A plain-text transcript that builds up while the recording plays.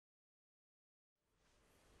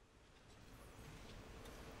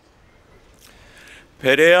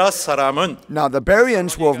Now the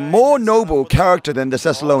Bereans were of more noble character than the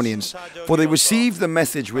Thessalonians, for they received the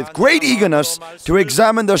message with great eagerness to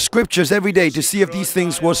examine the scriptures every day to see if these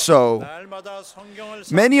things were so.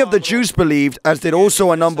 Many of the Jews believed, as did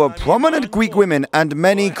also a number of prominent Greek women and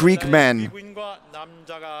many Greek men.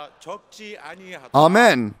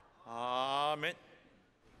 Amen.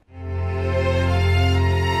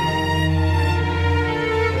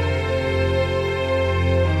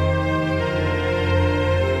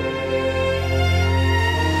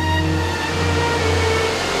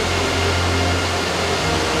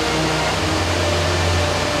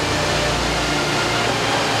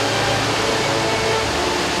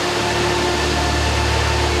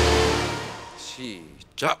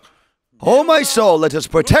 Oh my soul, let us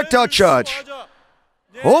protect our church.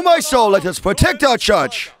 Oh my soul, let us protect our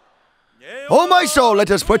church. Oh my soul,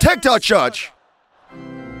 let us protect our church.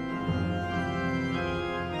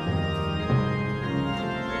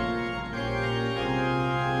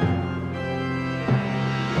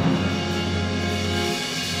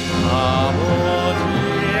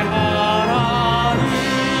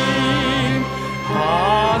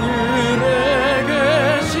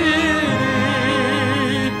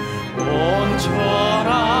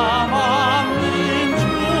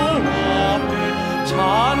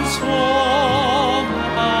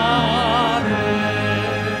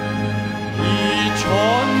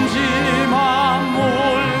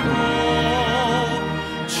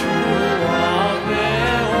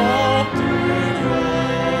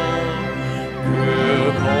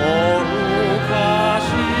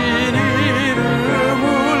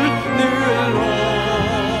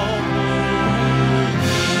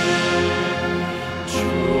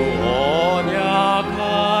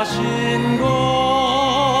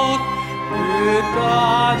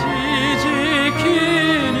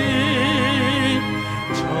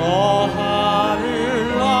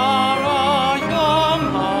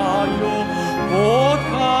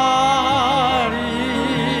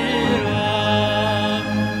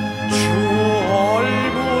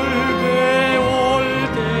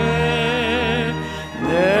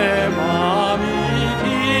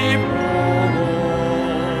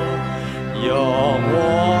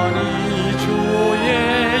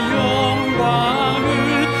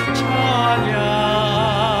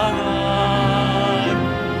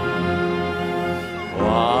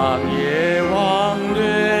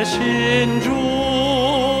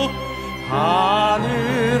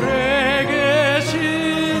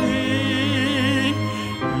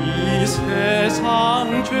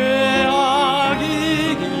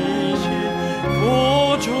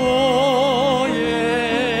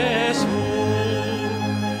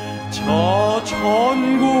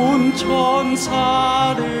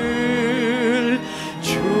 천사를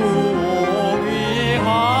주의하고서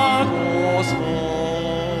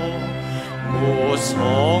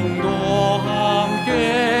모성도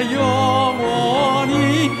함께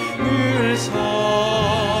영원히 늘 섬기네.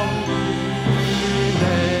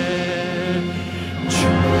 주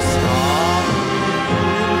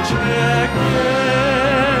삼일체께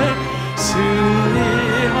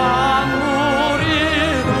승리한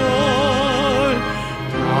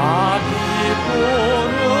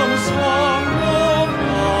보름 성령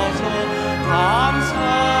펴서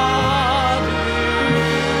감사드려.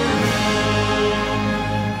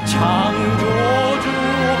 창조주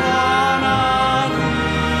하나님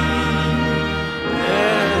내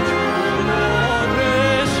주로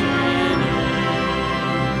되시니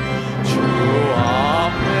주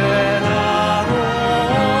앞에 나도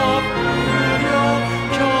엎드려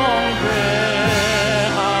경배하네.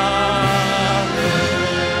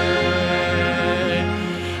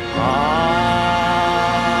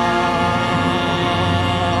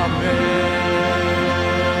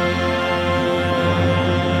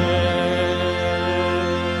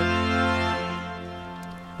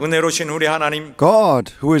 은혜로신 우리 하나님,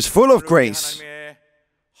 God, who is full of grace,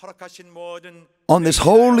 on this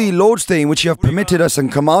holy Lord's Day in which you have permitted us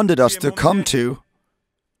and commanded us to come to,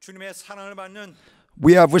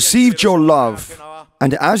 we have received your love,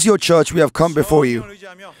 and as your church we have come before you.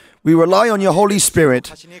 We rely on your Holy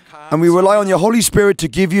Spirit, and we rely on your Holy Spirit to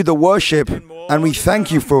give you the worship, and we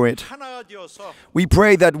thank you for it. We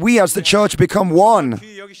pray that we as the church become one,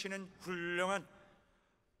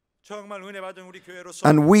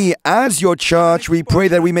 and we as your church, we pray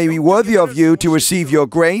that we may be worthy of you to receive your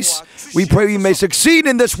grace. We pray we may succeed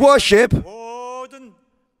in this worship.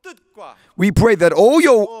 We pray that all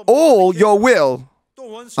your will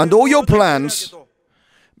and all your plans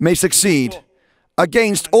may succeed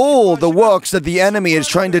against all the works that the enemy is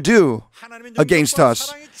trying to do against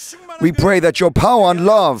us. We pray that your power and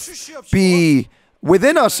love be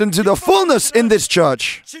within us into the fullness in this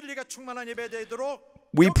church. 진리가 충만한 예배되도록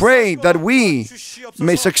We pray that we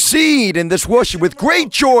may succeed in this worship with great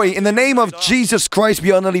joy. In the name of Jesus Christ,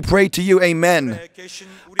 we earnestly pray to you. Amen.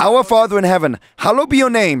 Our Father in heaven, hallowed be your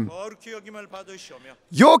name. 거룩히 여김을 받으시오며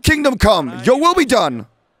Your kingdom come, your will be done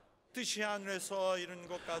뜻이 하늘에서 이룬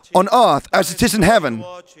것까지 on earth as it is in heaven.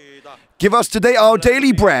 이루어지이다. Give us today our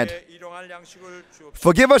daily bread. 일용할 양식을 주옵소서.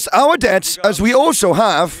 Forgive us our debts as we also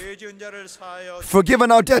have 죄 지은 자를 사하여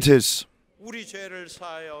forgiven our debtors. 우리 죄를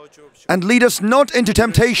사하여 주옵시고. And lead us not into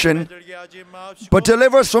temptation, 들게 하지 마옵시고. but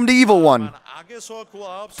deliver us from the evil one. 악에서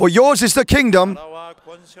구하옵소서. For yours is the kingdom, 나라와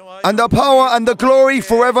권세와 and the power, and the glory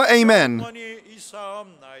forever. Amen. 영원히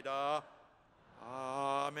있사옵나이다.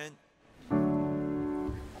 아멘.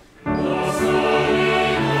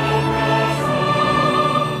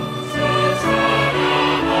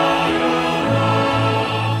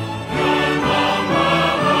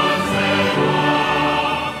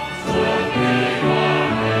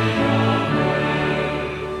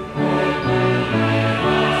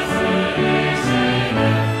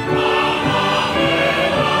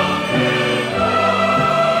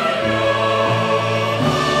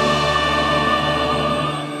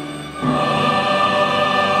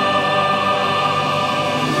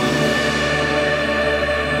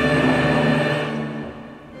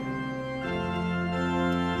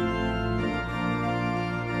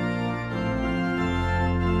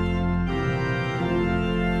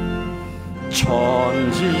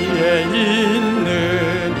 천지에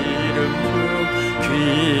있는 이름 중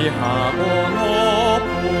귀하고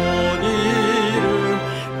높은 이름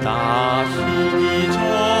따시기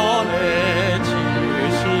전에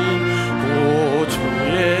지으신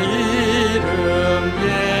구주의 이름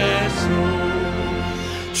예수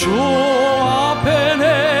주 앞에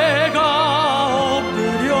내가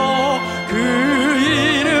엎드려 그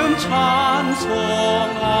이름 찬송함은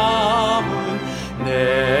내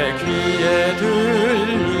귀에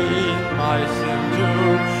들린 말씀 중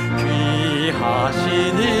귀하신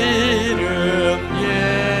이름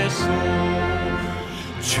예수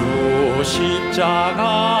주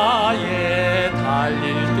십자가에 달릴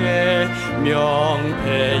때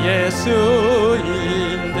명패에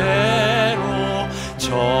쓰인 대로 저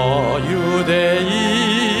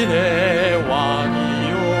유대인의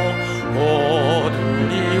왕이요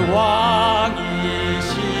모두리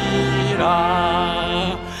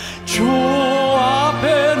왕이시라 주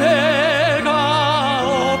앞에 내가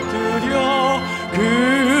엎드려 그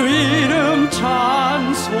이름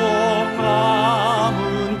찬송함은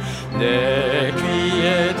내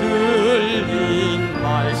귀에 들린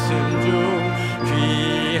말씀 중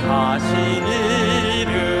귀하신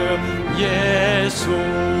이름 예수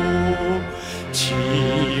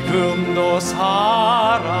지금도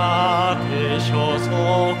살아계셔서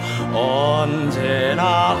언제나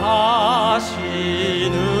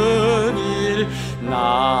하시는 일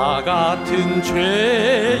나 같은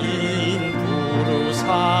죄인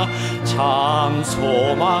부르사 참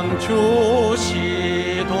소망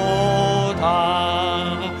주시도다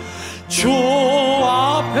주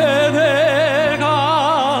앞에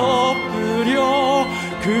내가 엎드려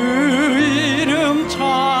그 이름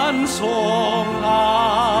찬송함은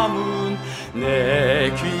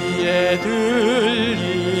내 귀에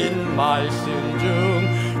들린 말씀 중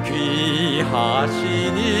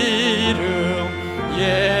귀하신 이름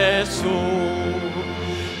예수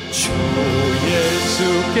주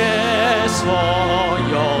예수께서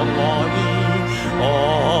영원히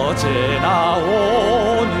어제나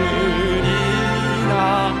오늘이나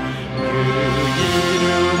그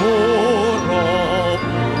이름으로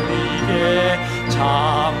우리에게 참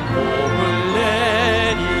복을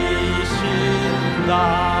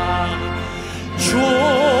내리신다 주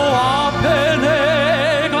앞에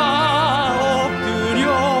내가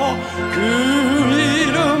엎드려 그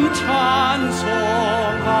이름 찬송함은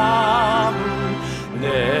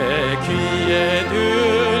내 귀에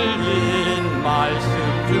들린 말씀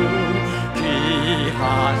중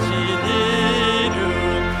귀하신 이름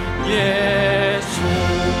예수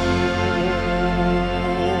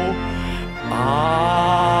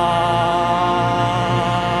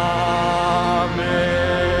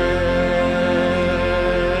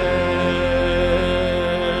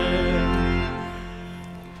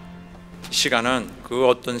시간은 그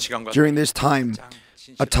어떤 시간과 During this time,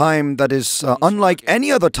 a time that is unlike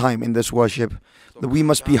any other time in this worship, that we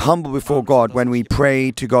must be humble before God when we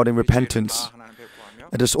pray to God in repentance.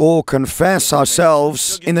 Let us all confess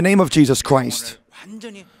ourselves in the name of Jesus Christ.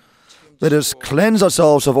 Let us cleanse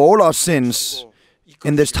ourselves of all our sins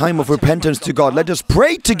in this time of repentance to God. Let us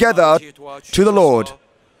pray together to the Lord.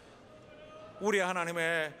 우리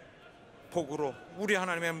하나님의 복으로, 우리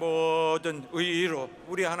하나님의 모든 의의로,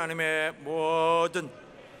 우리 하나님의 모든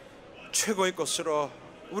최고의 것으로,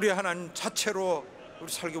 우리 하나님 자체로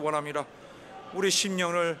우리 살기 원합니다. 우리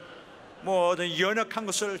심령을 모든 연약한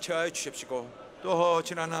것을 제하여 주십시고, 또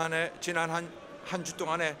지난 한 주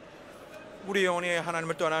동안에 우리 영혼이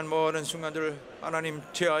하나님을 떠난 모든 순간들 하나님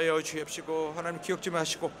제하여 주십시고, 하나님 기억 좀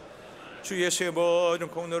하시고, 주 예수의 모든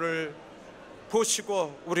공로를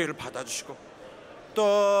보시고 우리를 받아주시고,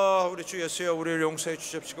 또 우리 주 예수여 우리를 용서해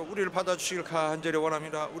주십시고 우리를 받아주시길 간절히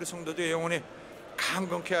원합니다. 우리 성도들의 영혼이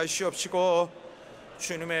강건케 하시옵시고,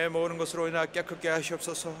 주님의 모든 것으로 인하 깨끗게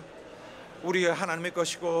하시옵소서. 우리 하나님의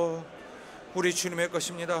것이고 우리 주님의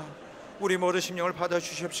것입니다. 우리 모든 심령을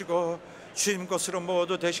받아주십시고 주님 것으로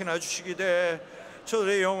모두 대신해 주시기에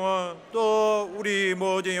저들의 영혼, 또 우리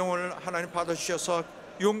모든 영혼을 하나님 받아주셔서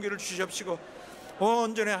용기를 주십시고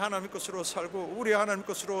온전히 하나님 것으로 살고 우리 하나님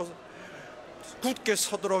것으로 굳게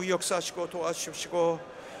서도록 역사하시고 도와주십시고,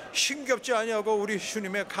 힘겹지 아니하고 우리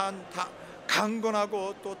주님의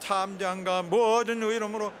강건하고 또 담대함과 모든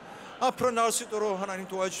의로움으로 앞으로 나갈 수 있도록 하나님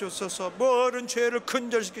도와주셔서 모든 죄를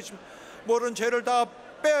근절시키시고 모든 죄를 다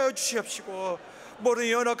빼주시옵시고, 모든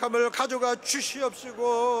연약함을 가져가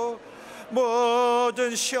주시옵시고,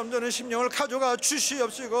 모든 시험되는 심령을 가져가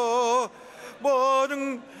주시옵시고,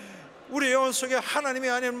 모든 우리 영혼 속에 하나님이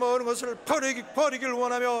아닌 모든 것을 버리길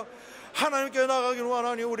원하며 하나님께 나가길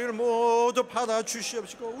원하니 우리를 모두 받아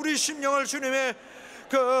주시옵시고, 우리 심령을 주님의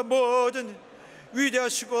그 모든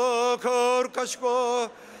위대하시고 거룩하시고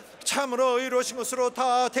참으로 의로우신 것으로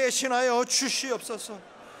다 대신하여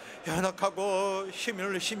주시옵소서. 연약하고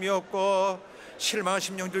힘이 없고 실망한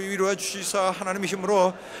심령들 위로해 주시사 하나님의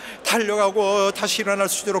힘으로 달려가고 다시 일어날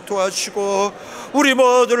수 있도록 도와주시고 우리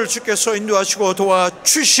모두를 주께서 인도하시고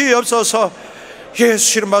도와주시옵소서.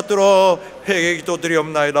 예수 이름 받들어 회개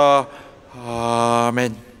기도드리옵나이다.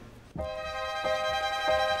 아멘.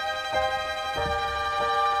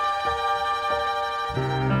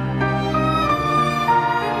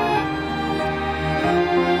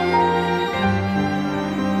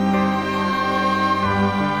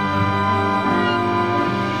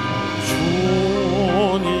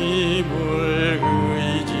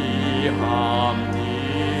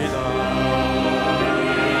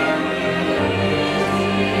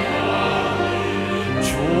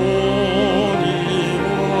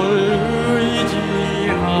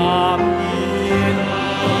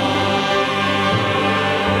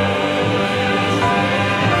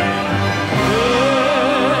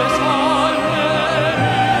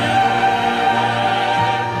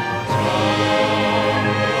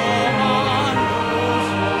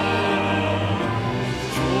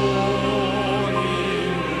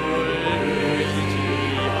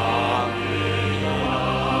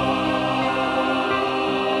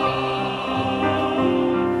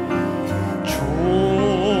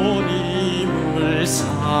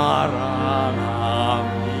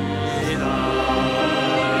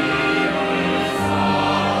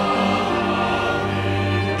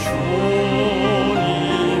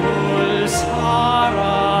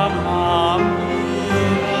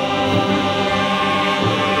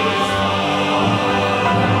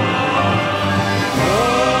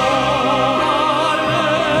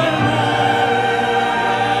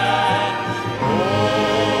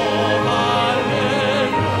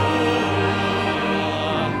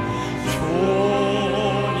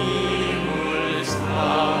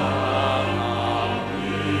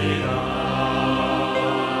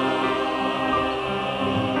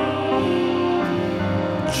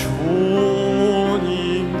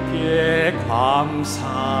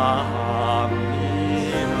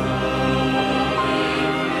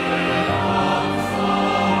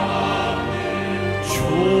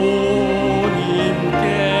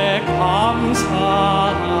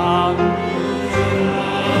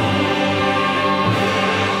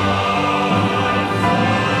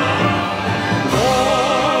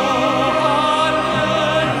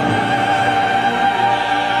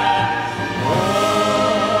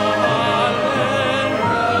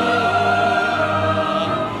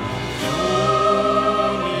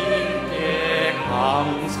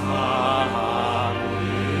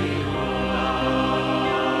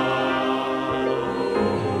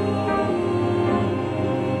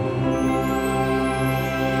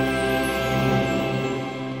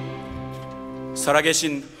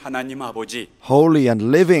 살아계신 하나님 아버지, Holy and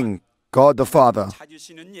living God the Father,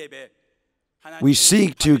 찾으시는 예배, we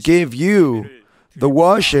seek to give you the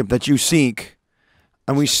worship that you seek,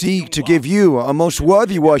 and we seek to give you a most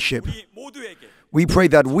worthy worship. 우리 모두에게 We pray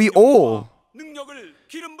that we all 능력을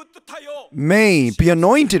기름 붓듯하여 may be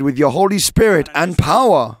anointed with your Holy Spirit and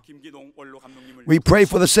power. 김기동 원로 감독님을 We pray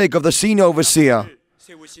for the sake of the senior overseer,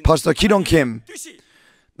 Pastor Kidong Kim,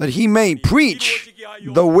 that he may preach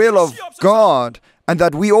the will of God and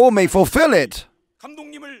that we all may fulfill it.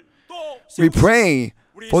 We pray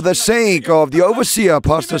for the sake of the overseer,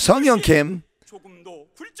 Pastor Sungrak Kim,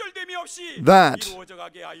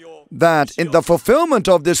 that in the fulfillment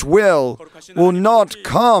of this will not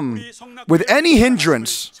come with any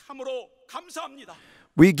hindrance.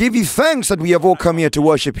 We give you thanks that we have all come here to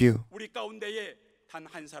worship you.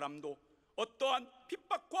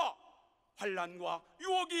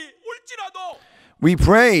 We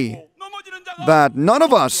pray that none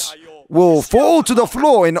of us will fall to the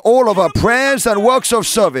floor in all of our prayers and works of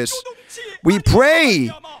service. We pray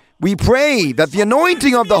that the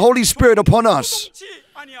anointing of the Holy Spirit upon us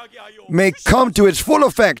may come to its full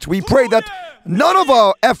effect. We pray that none of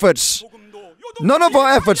our efforts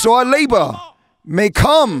or our labor may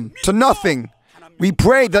come to nothing. We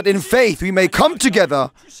pray that in faith we may come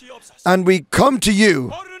together and we come to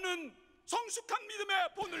you.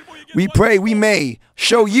 We pray we may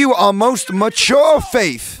show you our most mature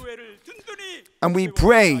faith. And we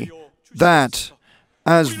pray that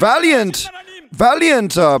as valiant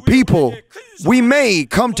people, we may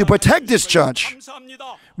come to protect this church.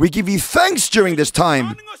 We give you thanks during this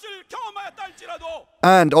time.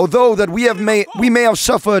 And although that we may have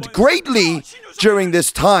suffered greatly during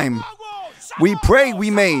this time, we pray we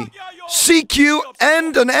may seek you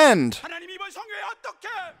end and end.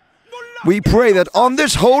 We pray that on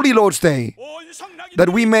this Holy Lord's Day, that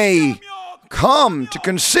we may come to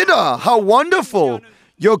consider how wonderful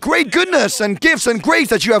your great goodness and gifts and grace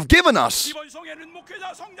that you have given us.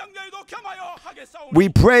 We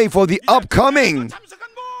pray for the upcoming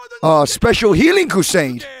special healing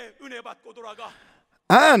crusade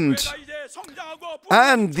and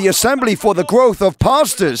the assembly for the growth of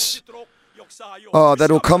pastors that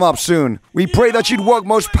will come up soon. We pray that you'd work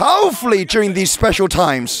most powerfully during these special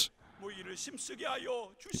times.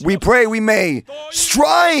 We pray we may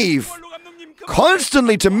strive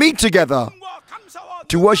constantly to meet together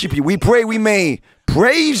to worship you. We pray we may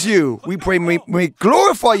praise you. We pray we may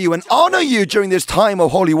glorify you and honor you during this time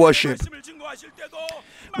of holy worship.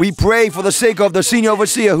 We pray for the sake of the senior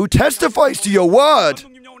overseer who testifies to your word.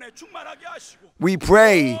 We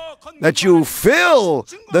pray that you fill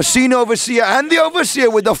the senior overseer and the overseer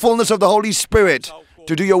with the fullness of the Holy Spirit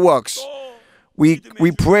to do your works. We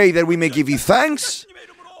pray that we may give you thanks.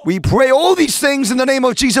 We pray all these things in the name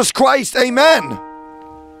of Jesus Christ. Amen.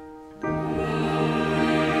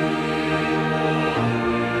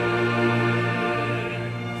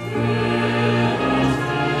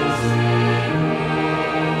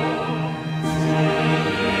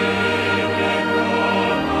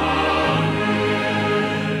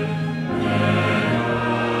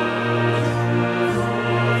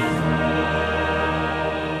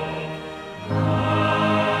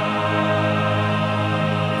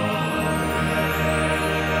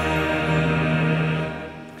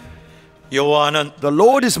 The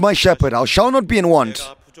Lord is my shepherd, I shall not be in want.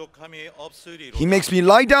 He makes me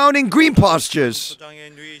lie down in green pastures.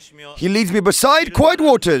 He leads me beside quiet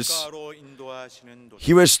waters.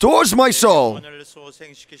 He restores my soul.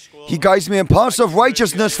 He guides me in paths of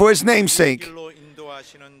righteousness for His name's sake.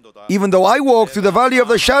 Even though I walk through the valley of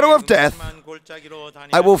the shadow of death,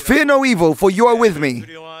 I will fear no evil, for you are with me.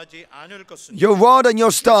 Your rod and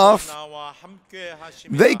your staff,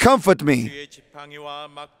 they comfort me.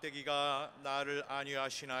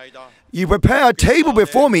 You prepare a table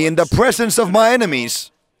before me in the presence of my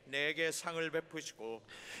enemies.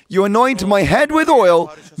 You anoint my head with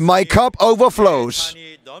oil, my cup overflows.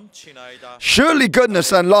 Surely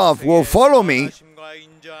goodness and love will follow me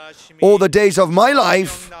all the days of my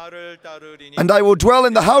life, and I will dwell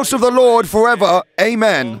in the house of the Lord forever.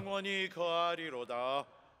 Amen.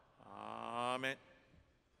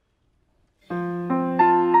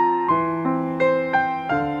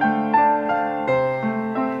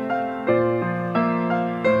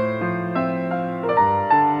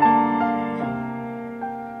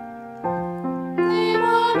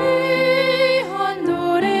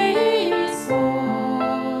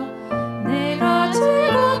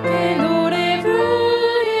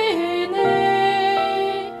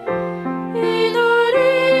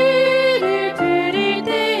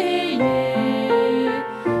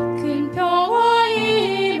 평화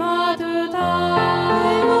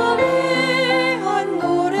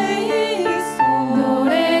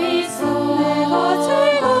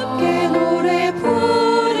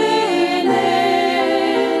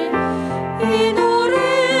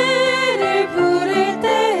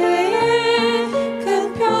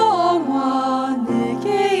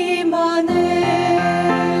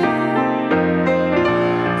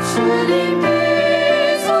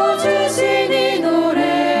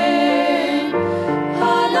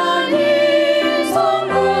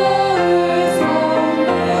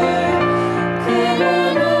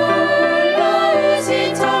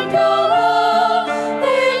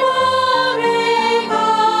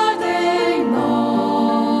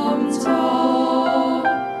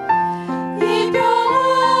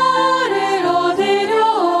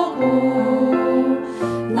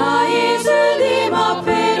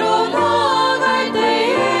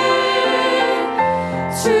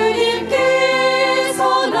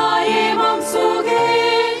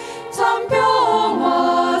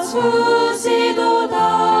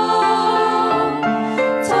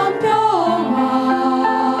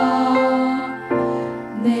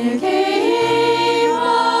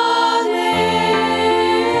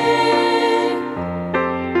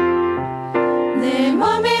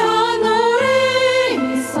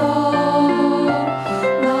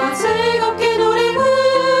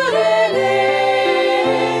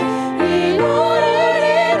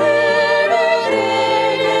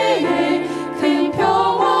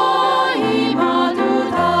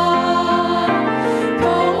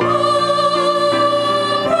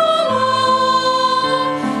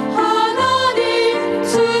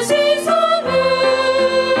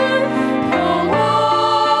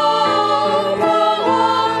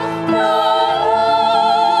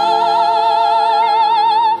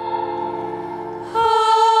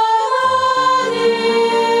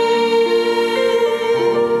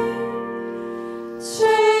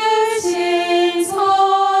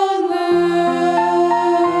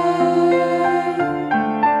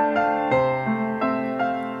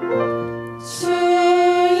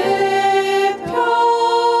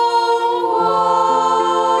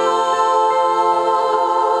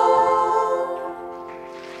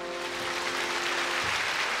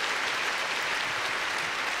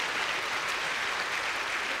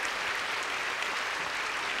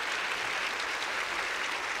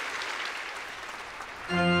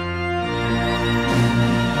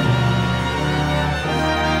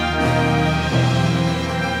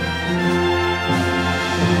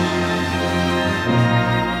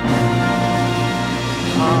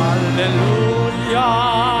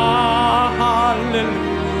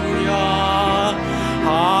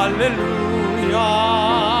할렐루야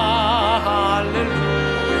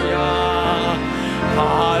할렐루야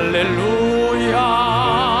할렐루야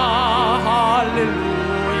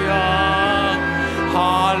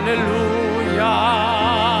할렐루야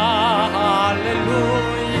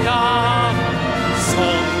할렐루야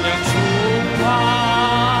성령 충만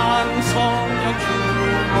성령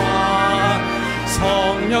충만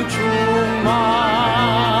성령 충만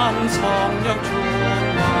성령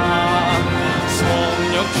충만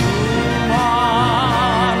성령 충만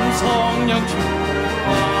성령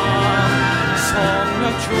충만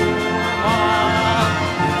성령 충만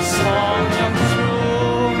성령 충만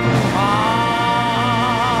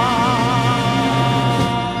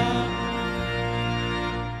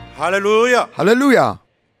할렐루야. Hallelujah.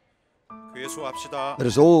 교회 수합시다. Let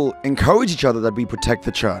us all encourage each other that we protect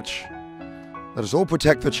the church. Let us all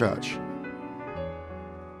protect the church.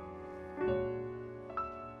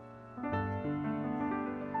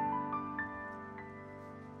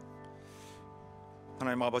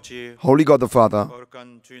 하나님 아버지, Holy God the Father,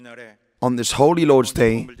 거룩한 주일날에 on this holy Lord's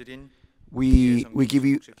Day, we give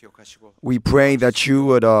you, we pray that you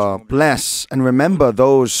would bless and remember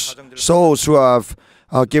those souls who have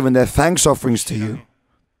given their thanks offerings to you.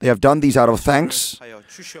 They have done these out of thanks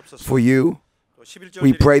for you.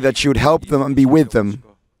 We pray that you would help them and be with them.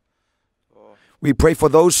 We pray for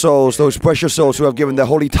those souls, those precious souls who have given their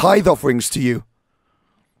holy tithe offerings to you.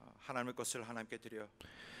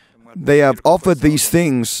 They have offered these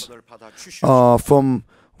things from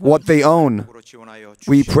what they own.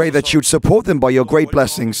 We pray that you'd support them by your great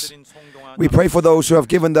blessings. We pray for those who have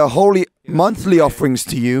given their holy monthly offerings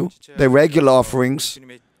to you, their regular offerings.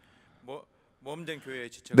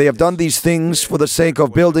 They have done these things for the sake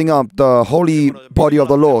of building up the holy body of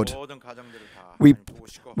the Lord.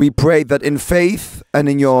 We pray that in faith and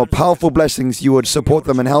in your powerful blessings you would support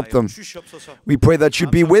them and help them. We pray that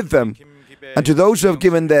you'd be with them. And to those who have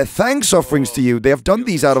given their thanks offerings to you, they have done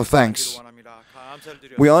these out of thanks.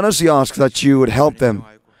 We honestly ask that you would help them.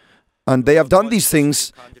 And they have done these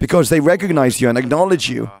things because they recognize you and acknowledge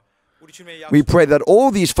you. We pray that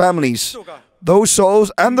all these families, those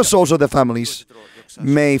souls and the souls of their families,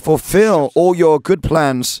 may fulfill all your good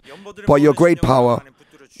plans by your great power.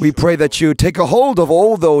 We pray that you take a hold of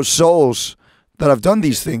all those souls that have done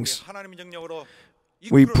these things.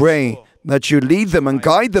 We pray that you lead them and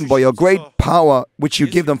guide them by your great power, which you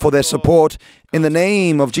give them for their support. In the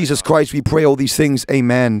name of Jesus Christ, we pray all these things.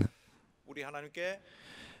 Amen.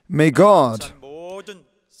 May God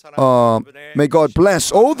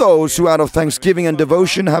bless all those who out of thanksgiving and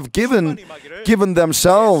devotion have given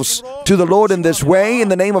themselves to the Lord in this way. In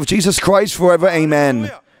the name of Jesus Christ forever.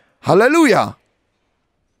 Amen. Hallelujah.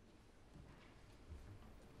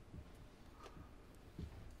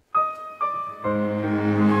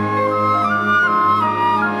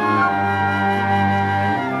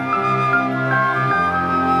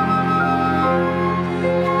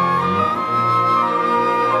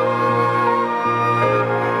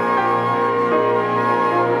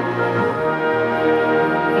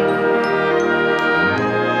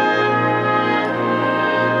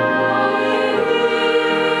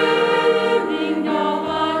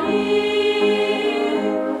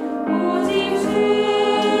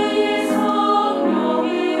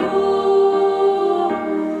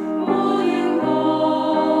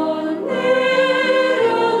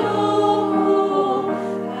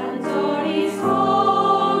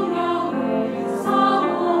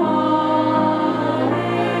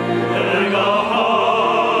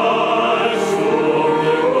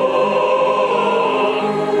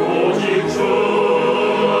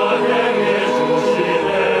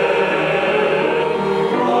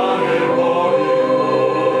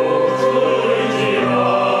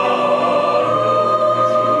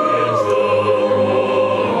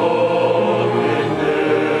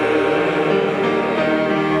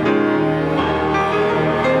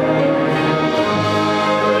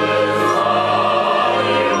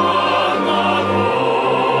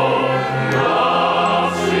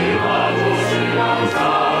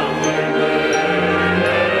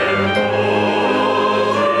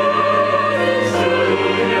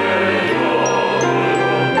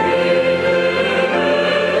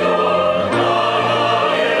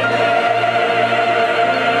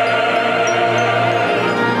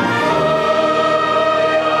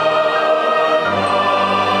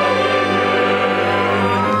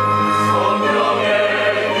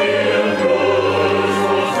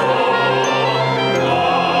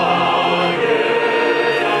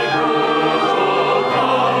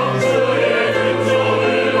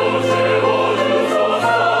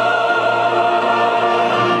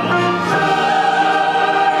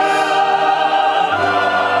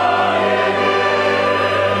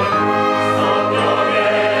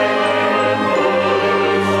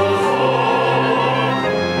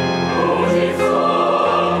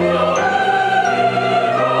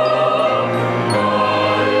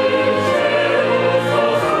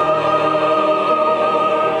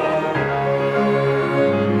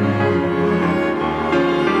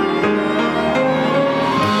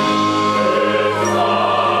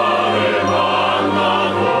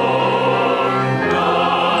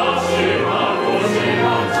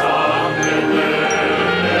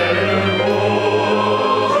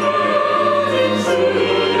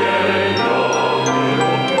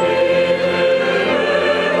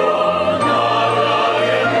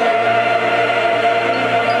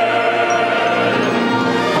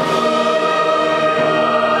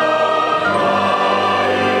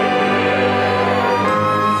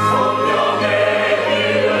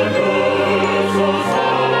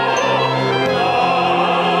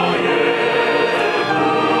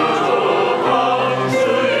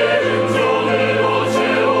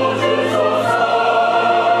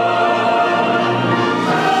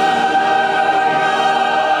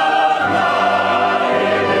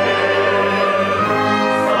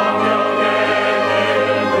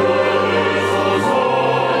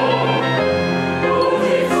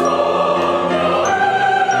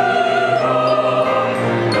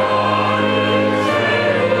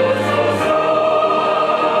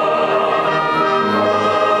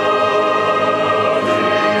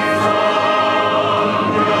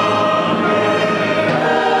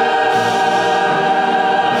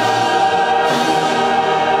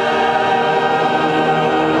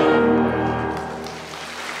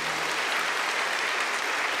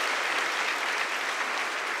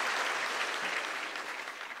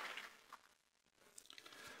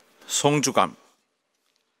 성주감.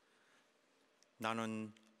 나는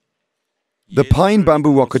The Pine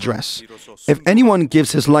Bamboo Rock Address. If anyone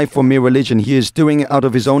gives his life for mere religion, he is doing it out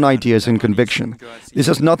of his own ideas and conviction. This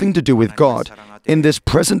has nothing to do with God. In this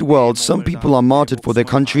present world, some people are martyred for their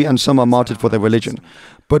country and some are martyred for their religion.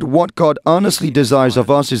 But what God earnestly desires of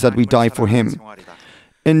us is that we die for Him.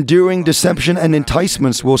 Enduring deception and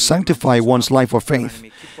enticements will sanctify one's life of faith.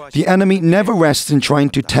 The enemy never rests in trying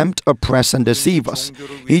to tempt, oppress, and deceive us.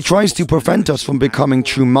 He tries to prevent us from becoming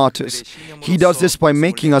true martyrs. He does this by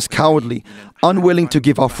making us cowardly, unwilling to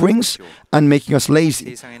give offerings, and making us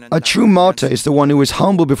lazy. A true martyr is the one who is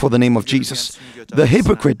humble before the name of Jesus. The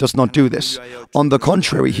hypocrite does not do this. On the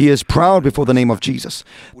contrary, he is proud before the name of Jesus.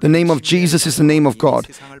 The name of Jesus is the name of God.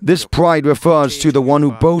 This pride refers to the one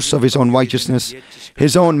who boasts of his own righteousness,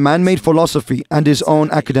 his own man-made philosophy, and his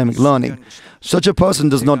own academic learning. Such a person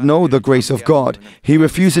does not know the grace of God. He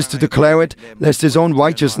refuses to declare it, lest his own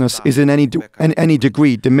righteousness is in any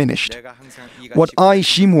degree diminished. What I,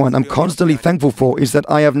 Shimon, am constantly thankful for is that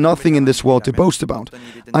I have nothing in this world to boast about.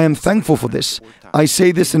 I am thankful for this. I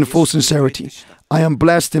say this in full sincerity. I am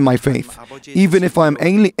blessed in my faith. Even if I am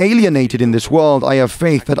alienated in this world, I have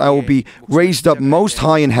faith that I will be raised up most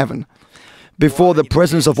high in heaven. Before the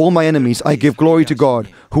presence of all my enemies, I give glory to God,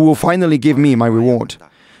 who will finally give me my reward.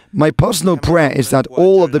 My personal prayer is that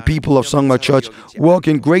all of the people of Sungrak Church work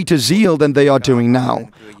in greater zeal than they are doing now.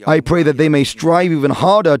 I pray that they may strive even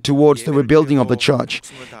harder towards the rebuilding of the church.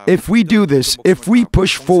 If we do this, if we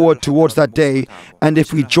push forward towards that day, and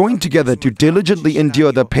if we join together to diligently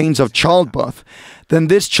endure the pains of childbirth, then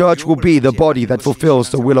this church will be the body that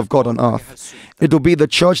fulfills the will of God on earth. It will be the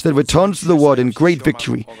church that returns to the world in great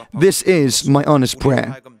victory. This is my honest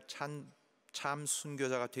prayer.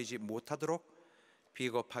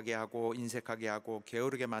 비겁하게 하고 인색하게 하고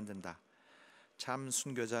게으르게 만든다. 참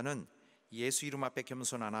순교자는 예수 이름 앞에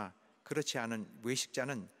겸손하나 그렇지 않은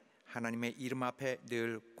외식자는 하나님의 이름 앞에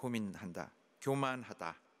늘 고민한다.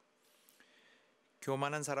 교만하다.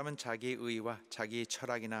 교만한 사람은 자기의 의와 자기의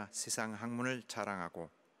철학이나 세상 학문을 자랑하고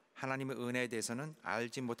하나님의 은혜에 대해서는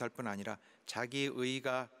알지 못할 뿐 아니라 자기의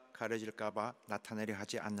의가 가려질까 봐 나타내려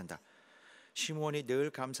하지 않는다. 시므온이 늘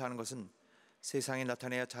감사하는 것은 세상에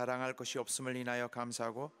나타내어 자랑할 것이 없음을 인하여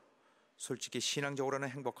감사하고 솔직히 신앙적으로는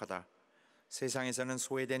행복하다. 세상에서는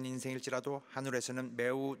소외된 인생일지라도 하늘에서는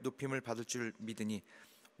매우 높임을 받을 줄 믿으니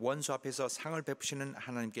원수 앞에서 상을 베푸시는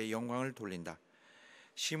하나님께 영광을 돌린다.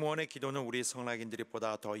 시므온의 기도는 우리 성락인들이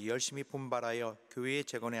보다 더 열심히 분발하여 교회의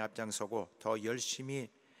재건에 앞장서고 더 열심히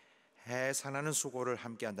해산하는 수고를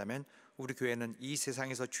함께한다면 우리 교회는 이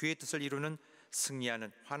세상에서 주의 뜻을 이루는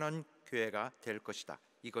승리하는 환원 교회가 될 것이다.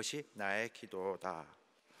 이것이 나의 기도다.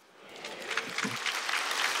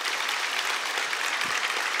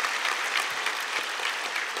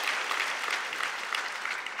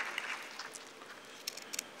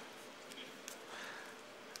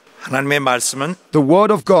 하나님의 말씀은 The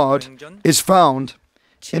word of God is found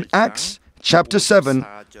in Acts chapter 7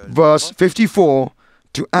 verse 54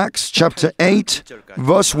 to Acts chapter 8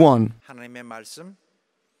 verse 1. 하나님의 말씀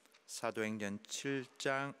사도행전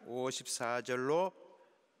 7장 54절로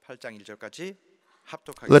 8장 1절까지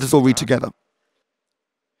합독하겠습니다. Let us all read together.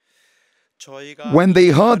 When they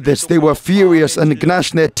heard this, they were furious and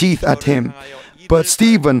gnashed their teeth at him. But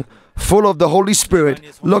Stephen, full of the Holy Spirit,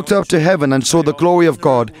 looked up to heaven and saw the glory of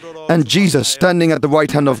God, and Jesus standing at the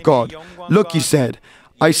right hand of God. Look, he said,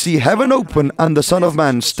 I see heaven open and the Son of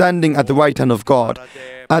Man standing at the right hand of God.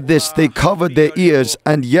 At this, they covered their ears,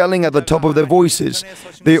 and yelling at the top of their voices,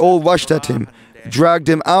 they all rushed at him, dragged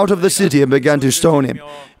him out of the city, and began to stone him.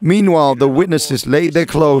 Meanwhile, the witnesses laid their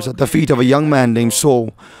clothes at the feet of a young man named Saul.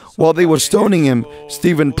 While they were stoning him,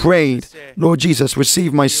 Stephen prayed, Lord Jesus,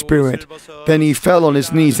 receive my spirit. Then he fell on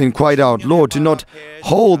his knees and cried out, Lord, do not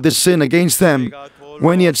hold this sin against them.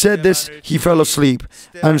 When he had said this, he fell asleep,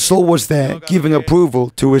 and Saul was there, giving approval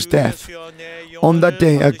to his death. On that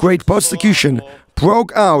day, a great persecution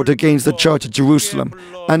broke out against the church at Jerusalem,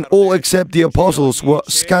 and all except the apostles were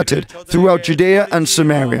scattered throughout Judea and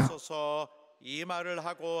Samaria.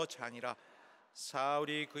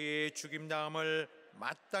 사울이 그의 죽임당함을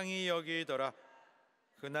마땅히 여기더라.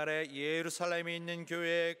 그날에 예루살렘에 있는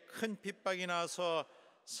교회에 큰 핍박이 나서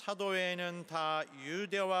사도 외에는 다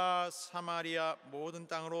유대와 사마리아 모든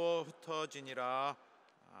땅으로 흩어지니라.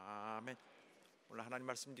 아멘. 오늘 하나님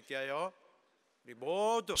말씀 듣게 하여 우리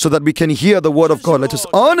모두 So that we can hear the word of God, let us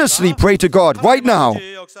earnestly pray to God right now.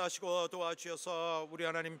 역사하시고 도와주셔서 우리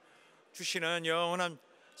하나님 주시는 영원한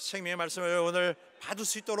생명의 말씀을 오늘 받을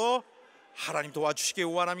수 있도록 하나님 도와주시기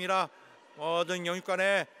원합니다. 모든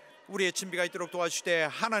영육간에 우리의 준비가 있도록 도와주시되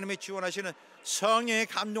하나님의 지원하시는 성령의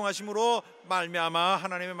감동하심으로 말미암아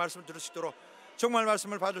하나님의 말씀을 들을 수 있도록 정말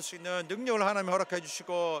말씀을 받을 수 있는 능력을 하나님 허락해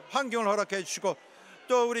주시고 환경을 허락해 주시고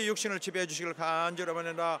또 우리 육신을 지배해 주시길 간절히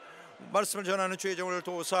바랍니다. 말씀을 전하는 주의 종을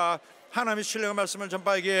도우사 하나님의 신령한 말씀을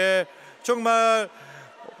전파하기에 정말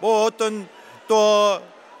뭐 어떤 또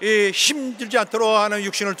이 힘들지 않도록 하나님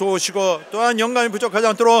육신을 도우시고 또한 영감이 부족하지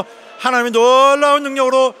않도록 하나님의 놀라운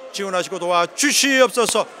능력으로 지원하시고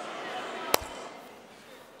도와주시옵소서.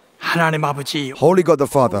 하나님 아버지, Holy God the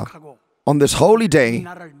Father, on this holy day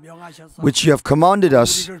which you have commanded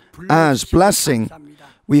us as blessing,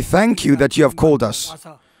 we thank you that you have called us.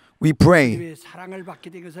 We pray.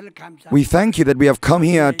 We thank you that we have come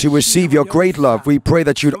here to receive your great love. We pray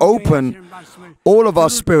that you'd open all of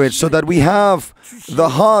our spirits so that we have the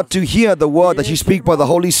heart to hear the word that you speak by the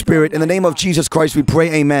Holy Spirit. In the name of Jesus Christ we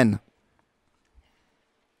pray, Amen.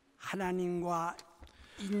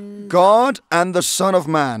 God and the Son of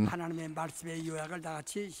Man.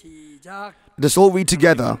 Let's all read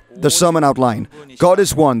together the sermon outline. God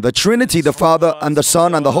is one. The Trinity, the Father and the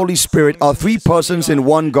Son and the Holy Spirit are three persons in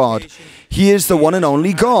one God. He is the one and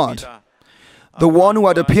only God. The one who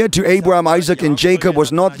had appeared to Abraham, Isaac and Jacob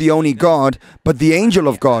was not the only God, but the angel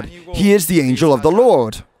of God. He is the angel of the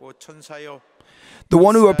Lord. The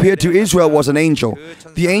one who appeared to Israel was an angel.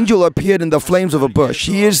 The angel appeared in the flames of a bush.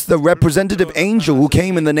 He is the representative angel who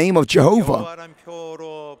came in the name of Jehovah.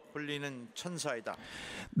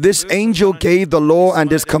 This angel gave the law and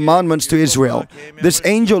his commandments to Israel. This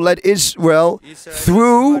angel led Israel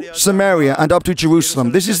through Samaria and up to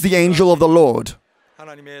Jerusalem. This is the angel of the Lord.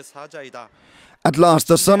 At last,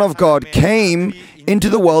 the Son of God came into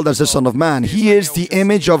the world as the Son of Man. He is the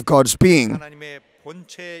image of God's being.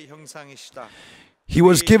 He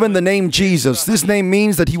was given the name Jesus. This name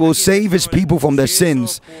means that he will save his people from their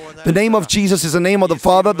sins. The name of Jesus is the name of the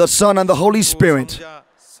Father, the Son, and the Holy Spirit.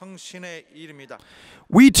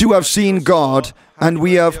 We too have seen God, and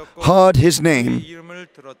we have heard his name.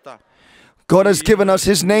 God has given us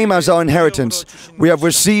his name as our inheritance. We have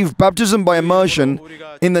received baptism by immersion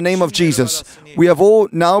in the name of Jesus. We have all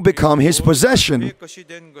now become his possession.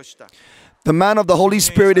 The man of the Holy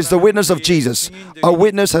Spirit is the witness of Jesus. Our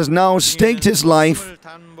witness has now staked his life.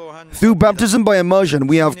 Through baptism by immersion,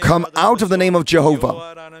 we have come out of the name of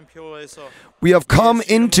Jehovah. We have come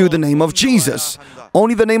into the name of Jesus.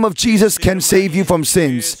 Only the name of Jesus can save you from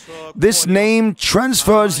sins. This name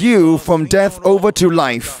transfers you from death over to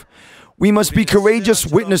life. We must be courageous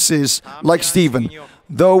witnesses like Stephen.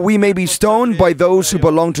 Though we may be stoned by those who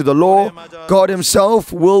belong to the law, God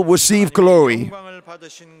himself will receive glory.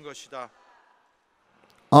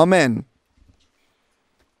 Amen.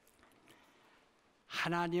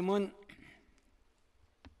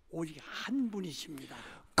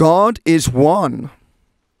 God is one.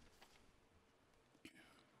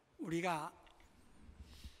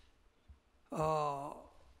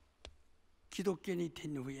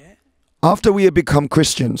 After we have become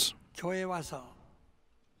Christians,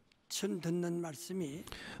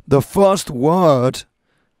 the first word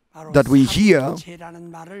that we hear,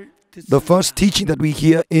 the first teaching that we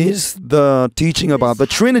hear is the teaching about the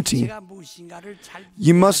Trinity.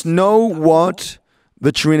 You must know what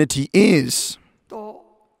the Trinity is.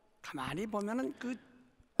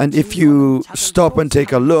 And if you stop and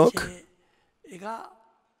take a look,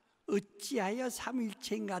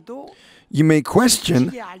 you may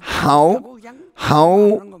question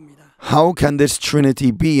how can this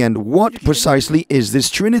Trinity be, and what precisely is this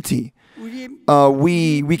Trinity?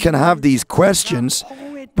 We can have these questions,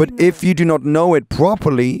 but if you do not know it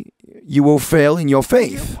properly, you will fail in your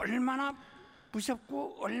faith.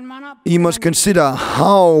 You must consider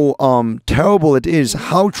how terrible it is,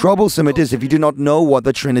 how troublesome it is if you do not know what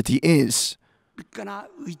the Trinity is.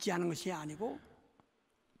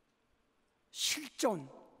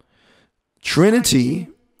 Trinity,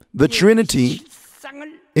 the Trinity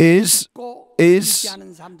is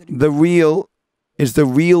the real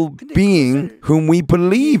being whom we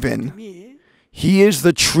believe in. He is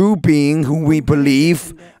the true being whom we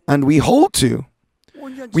believe and we hold to.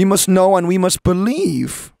 We must know and we must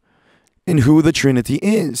believe in who the Trinity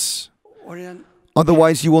is.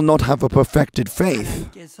 Otherwise, you will not have a perfected faith.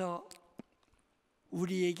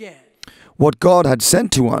 What God had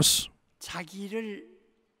sent to us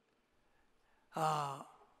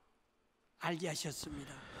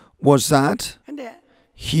was that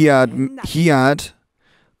He had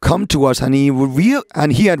come to us and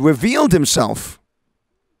He had revealed Himself.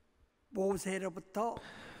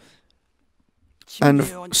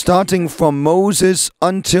 And starting from Moses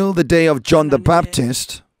until the day of John the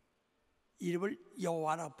Baptist,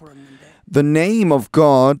 the name of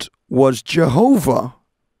God was Jehovah.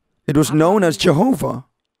 It was known as Jehovah.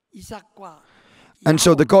 이삭과 And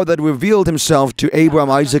so the God that revealed himself to Abraham,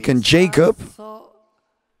 Isaac, and Jacob,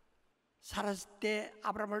 살았을 때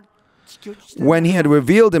아브라함을 지켜주시던 when he had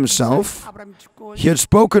revealed himself, 아브라함이 죽고 he had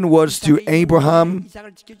spoken words to Abraham,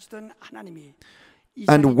 이삭을 지켜주던 하나님이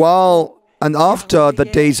and after the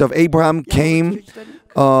days of Abraham came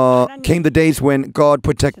the days when God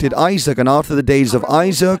protected Isaac, and after the days of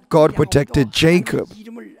Isaac, God protected Jacob.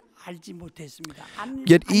 이름을 알지 못했습니다.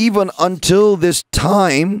 Yet even until this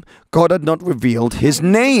time, God had not revealed his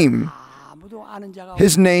name. 아무도 아는 자가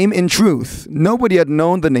His name in truth. Nobody had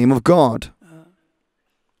known the name of God.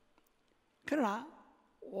 그러나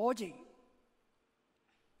오직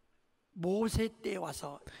모세 때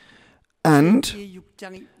와서 And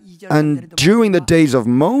제6장 2절 And during the days of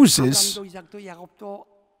Moses, 아브라함도 이삭도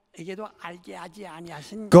야곱도에게도 알게 하지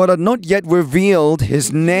아니하신 God had not yet revealed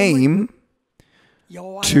his name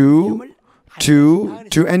여호와의 to 이름을 알게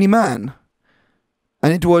to any man.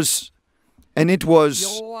 And it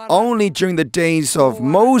was only during the days of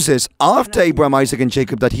Moses, after Abraham, Isaac, and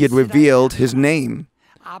Jacob, that he had revealed his name.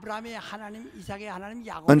 아브라함의 하나님, 이삭의 하나님,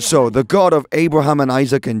 야곱의 And so the 하나님, God of Abraham and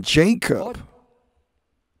Isaac and Jacob,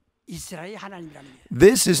 이스라엘의 하나님이라는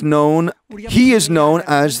게 he is known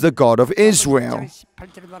as the God of Israel,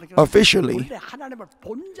 officially. 하나님을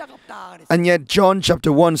본 자가 없다 그랬어요. And yet John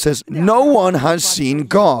chapter 1 says, no one has seen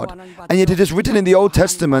God. And yet it is written in the Old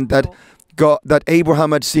Testament that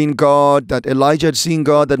Abraham had seen God, that Elijah had seen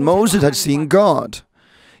God, that Moses had seen God.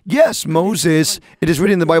 Yes, it is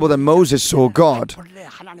written in the Bible that Moses saw God. 본래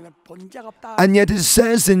하나님을 본 자가 없다. And yet it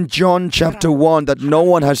says in John chapter 1 that no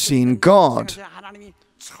one has seen God. 하나님이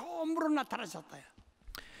처음으로 나타나셨다.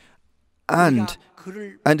 And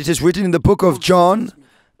it is written in the book of John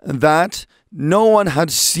that no one had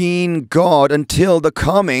seen God until the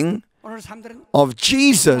coming 오늘 사람들은 of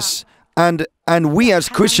Jesus. And we as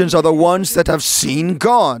Christians are the ones that have seen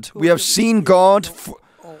God. We have seen God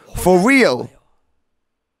for real.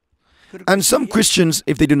 And some Christians,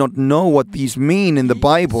 if they do not know what these mean in the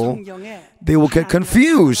Bible, they will get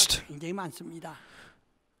confused. 굉장히 많습니다.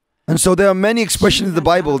 And so there are many expressions in the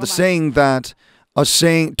Bible talking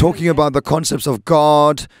about the concepts of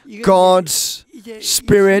God, gods,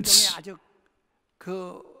 spirits. 아주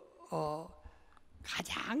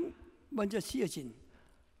가장 먼저 쓰여진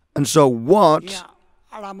And so what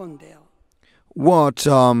알아몬데요.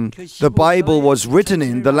 the Bible was written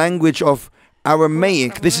in, the language of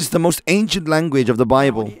Aramaic. This is the most ancient language of the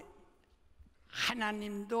Bible.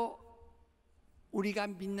 하나님도 우리가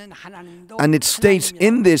믿는 하나님도 And it states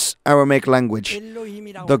in this Aramaic language,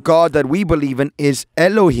 엘로힘이라고 the God that we believe in is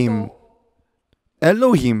Elohim.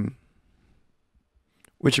 Elohim,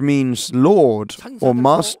 which means Lord or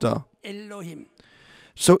Master. 엘로힘.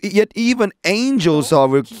 So yet even angels are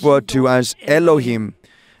referred to as Elohim.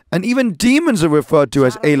 And even demons are referred to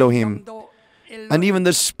as Elohim. And even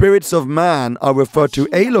the spirits of man are referred to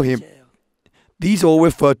Elohim. These all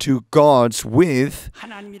refer to gods with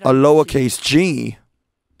a lowercase g.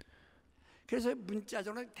 그래서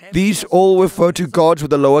문자적으로 These all refer to gods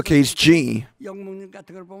with a lowercase g. 영문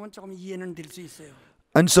같은 걸 보면 조금 이해는 될 수 있어요.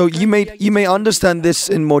 And so you may understand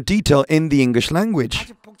this in more detail in the English language.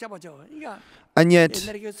 아주 복잡하죠. 그러니까 And yet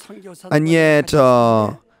옛날에 그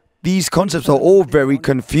선교사들 these concepts are all very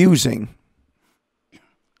confusing.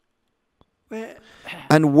 왜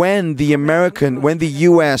And when the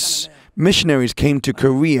US missionaries came to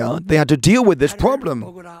Korea, they had to deal with this problem.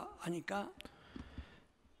 먹으라 하니까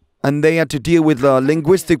And they had to deal with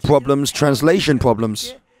linguistic problems, translation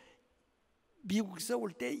problems. 미국에서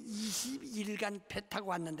올 때 21일간 배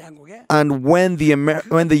타고 왔는데 한국에 And when the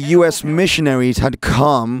US missionaries had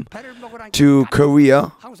come 배를 먹으라니까 to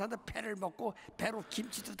Korea, 한국 사람들 배를 먹고 배로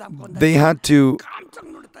김치도 담고 온다. they had to 깜짝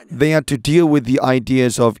놀랐다니. deal with the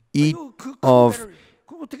ideas of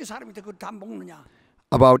어떻게 사람이 그걸 다 먹느냐?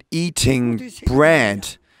 about eating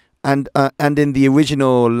bread. And in the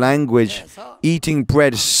original language, eating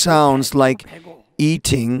bread sounds like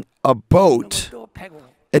eating a boat. 또 배고.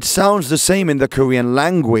 It sounds the same in the Korean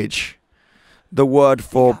language. The word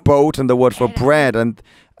for boat and the word for bread. And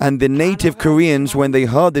the native Koreans, when they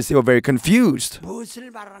heard this, they were very confused.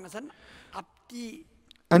 무엇을 말하는 것은 앞뒤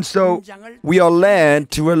And so we are led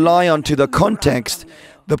to rely onto the context,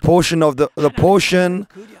 the portion of the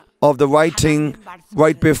writing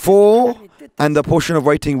right before and the portion of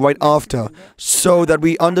writing right after, so that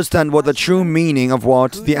we understand what the true meaning of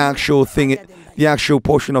what the actual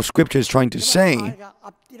portion of scripture is trying to say.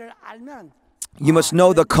 앞뒤를 알면 You must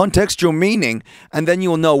know the contextual meaning, and then you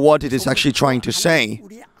will know what it is actually trying to say.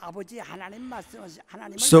 우리 아버지 하나님 말씀을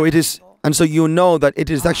So you know that it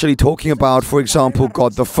is actually talking about, for example,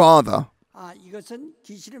 God the Father. 이것은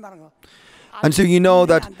귀신을 말하는 거. And so you know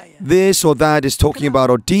that this or that is talking about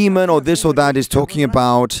a demon, or this or that is talking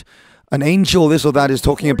about an angel, this or that is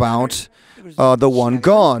talking about the one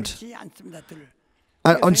God.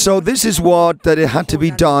 And so this is what that it had to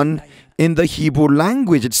be done in the Hebrew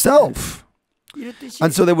language itself.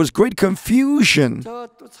 And so there was great confusion.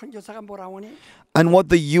 저또 선교사가 뭐라고 하니? And what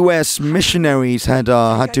the U.S. missionaries had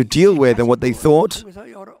to deal with and what they thought 그래서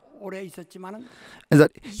오래 있었지만은 is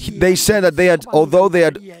that they said that they had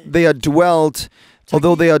dwelt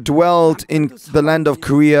in the land of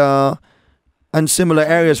Korea and similar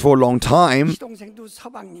areas for a long time, 시동생도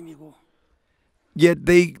서방님이고 yet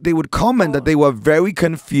they would comment that they were very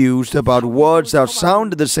confused about words that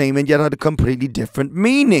sounded the same and yet had a completely different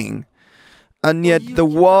meaning. And yet the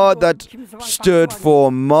word that stood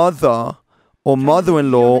for mother or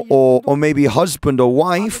mother-in-law or maybe husband or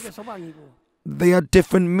wife, 서방이고 they had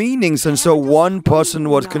different meanings. And so one person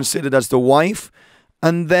was considered as the wife,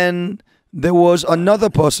 and then there was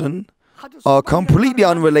another person completely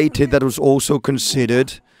unrelated that was also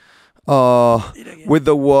considered with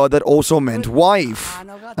the word that also meant wife.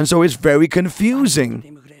 And so it's very confusing.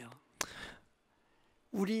 때문에 그래요.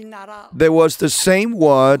 우리나라 There was the same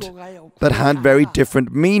word that had very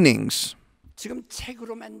different meanings. 지금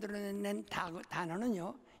책으로 만들어낸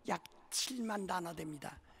단어는요 약 7만 단어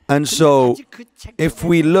됩니다. And so if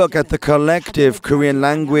we look at the collective Korean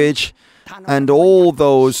language and all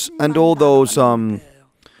those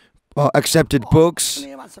accepted books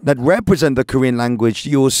that represent the Korean language,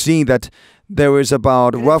 you will see that there is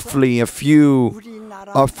about roughly a few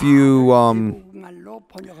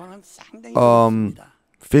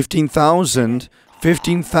 15,000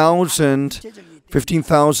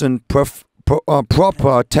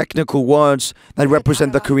 proper technical words that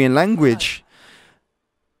represent the Korean language.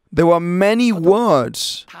 There were many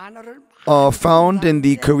words found in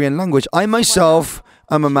the Korean language. I myself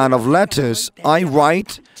am a man of letters. I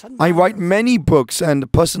write many books, and a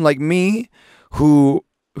person like me who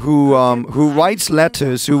writes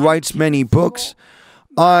letters, who writes many books,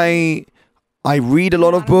 I read a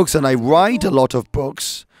lot of books and I write a lot of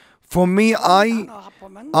books. For me, I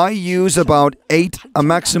use a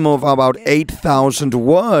maximum of about 8,000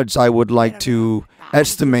 words, I would like to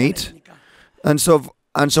estimate. And so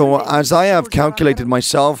as I have calculated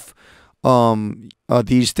myself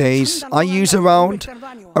these days, I use around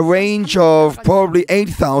a range of probably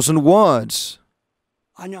 8,000 words.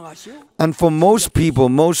 And for most people,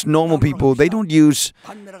 most normal people, they don't use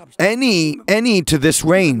any to this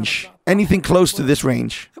range, anything close to this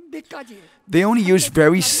range. They only use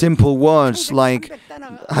very simple words like,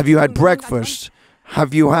 have you had breakfast?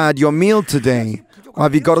 Have you had your meal today?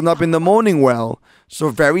 Have you gotten up in the morning well? So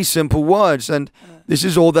very simple words, and this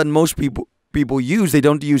is all that most people use. They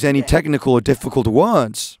don't use any technical or difficult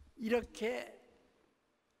words. 이렇게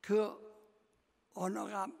그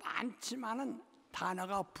언어가 많지만은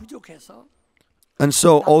단어가 부족해서 And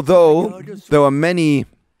so, although there are many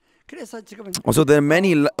그래서 지금은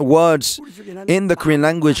words in the Korean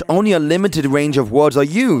language, only a limited range of words are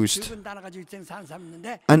used, 적은 단어 가지고 있는 사람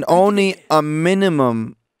있는데 and only a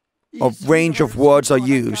minimum of range of words are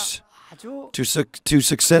used 아주 to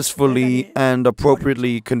successfully and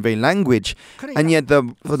appropriately convey language. And yet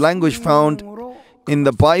the language found in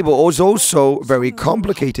the Bible is also very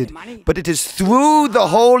complicated. But it is through the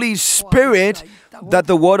Holy Spirit that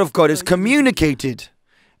the Word of God is communicated.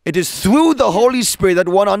 It is through the Holy Spirit that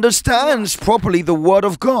one understands properly the Word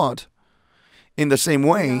of God. In the same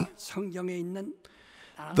way, 성경에 있는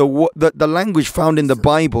the language found in the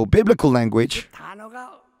Bible, biblical language,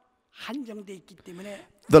 단어가 한정돼 있기 때문에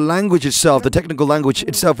the language itself, the technical language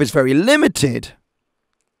itself is very limited.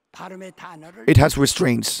 발음의 단어를 It has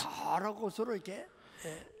restraints. 여러 곳으로 이렇게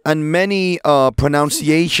And many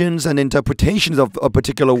pronunciations and interpretations of a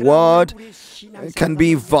particular word can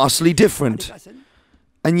be vastly different.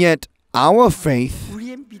 And yet, our faith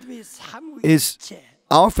is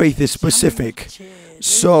specific.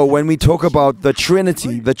 So when we talk about the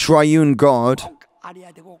Trinity, the triune God,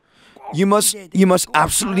 you must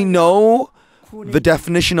absolutely know the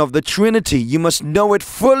definition of the Trinity. You must know it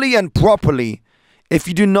fully and properly. If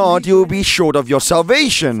you do not, you will be short of your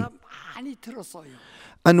salvation.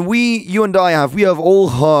 And you and I have all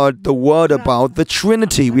heard the word about the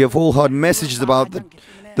Trinity. We have all heard messages about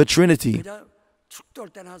the Trinity.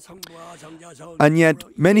 And yet,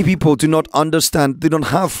 many people do not understand, they don't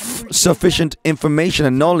have sufficient information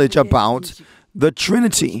and knowledge about the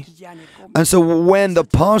Trinity. And so when the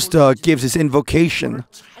pastor gives his invocation,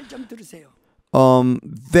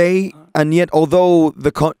 although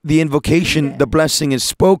the invocation, the blessing is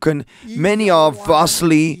spoken, many are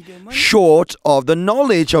vastly short of the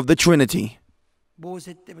knowledge of the Trinity.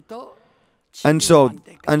 모세 때부터 And so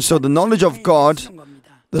the knowledge of God,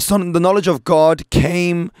 the knowledge of God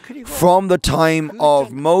came from the time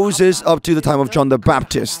of Moses up to the time of John the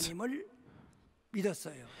Baptist. 하나님을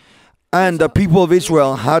믿었어요. And the people of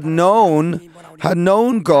Israel had known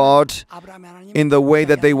God 아브라함 하나님 in the way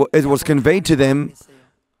that it was conveyed to them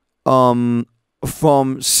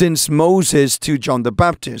from since Moses to John the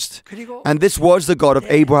Baptist. 그리고 And this was the God of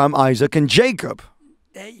Abraham, Isaac, and Jacob.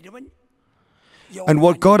 내 이름은 And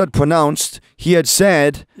what God had pronounced, He had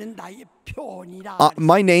said, 여호와는 나의 표언이라.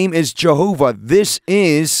 my name is Jehovah. This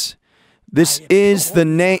is the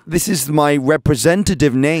name. This is my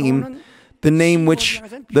representative name, the name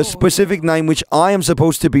the specific name which I am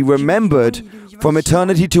supposed to be remembered from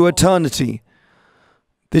eternity to eternity.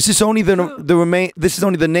 This is only This is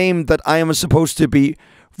only the name that I am supposed to be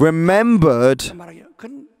remembered 말하기를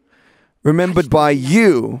그는 by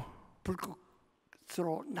you.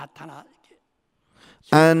 불꽃으로 나타나.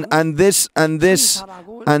 And this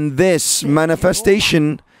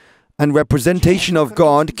manifestation and representation of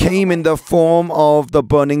God came in the form of the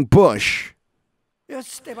burning bush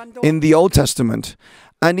in the Old Testament.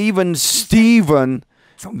 And even Stephen,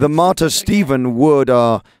 the martyr Stephen, would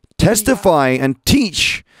testify and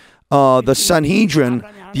teach the Sanhedrin,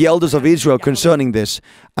 the elders of Israel, concerning this.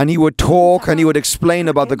 And he would talk and he would explain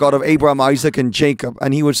about the God of Abraham, Isaac, and Jacob.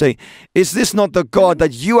 And he would say, is this not the God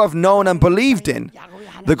that you have known and believed in?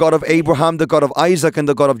 The God of Abraham, the God of Isaac, and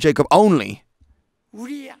the God of Jacob only.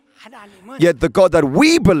 우리 하나님은 Yet the God that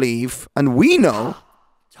we believe and we know,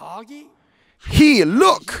 저기 He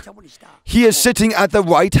is sitting at the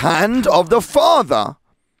right hand of the Father.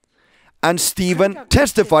 And Stephen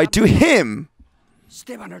testified to Him.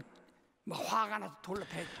 스테반을 화가 나서 돌로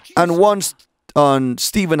패. And once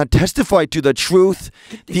Stephen had testified to the truth,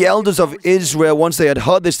 the elders of Israel, once they had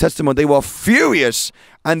heard this testimony, they were furious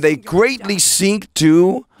and they greatly seek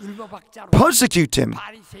to persecute him.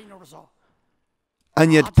 바리새인으로서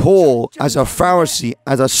And yet Paul, as a Pharisee,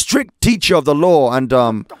 as a strict teacher of the law, and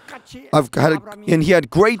he had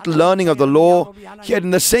great learning of the law, he had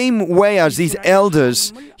in the same way as these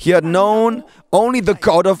elders, he had known only the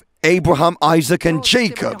God of Abraham, Isaac, and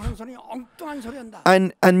Jacob.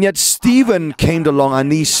 And yet Stephen came along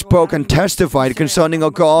and he spoke and testified concerning a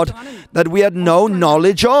God that we had no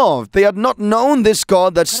knowledge of. They had not known this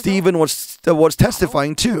God that Stephen was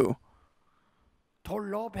testifying to.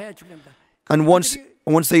 돌로 패 죽는다. And once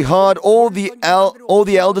they heard, all the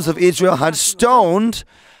elders of Israel had stoned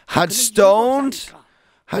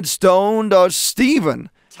Stephen.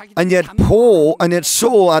 And yet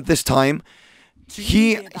Saul at this time,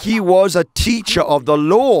 he was a teacher of the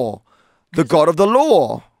law, the God of the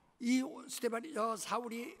law. 이 스테반이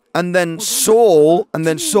사울이 And then Saul,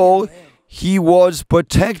 he was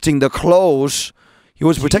protecting the clothes. He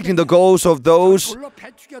was protecting the clothes of those, 돌로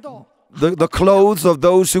패 죽여도 the clothes of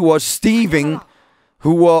those who were stoning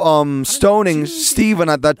Stephen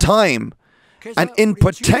at that time. And in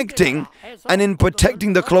protecting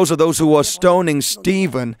the clothes of those who were stoning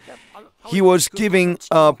Stephen, he was giving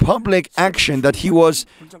a public action that he was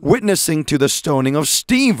witnessing to the stoning of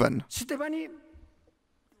Stephen. 스테반이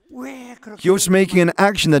왜 그렇게 He was making an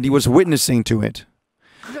action that he was witnessing to it.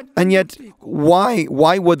 And yet, why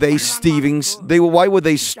were they stoning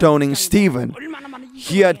Stephen? 얼마나 많은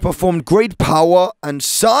He had performed great power and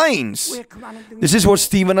signs. 왜 그 많은 등등을 This is what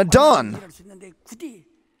Stephen had done. 할 수 있는데 굳이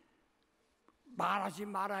말하지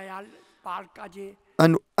말아야 할 말까지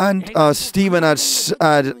And Stephen had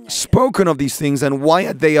spoken of these things, and why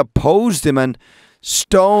had they opposed him and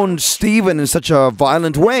stoned Stephen in such a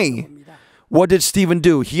violent way? What did Stephen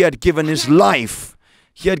do? He had given his life.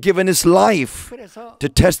 He had given his life 그래서 to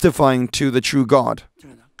testifying to the true God.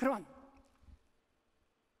 그러면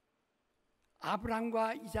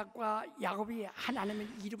아브라함과 이삭과 야곱이 하나님의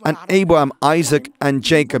이름을 And 알았다. Abraham, Isaac, and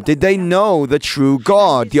Jacob, did they know the true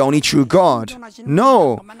God, the only true God?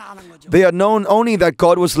 No. They had known only that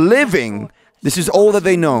God was living. This is all that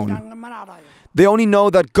they known. 것만 알아요. They only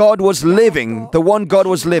know that God was living, the one God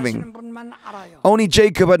was living. 분만 알아요. Only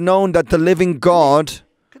Jacob had known that the living God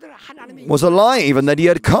그들 하나님이 was alive and that he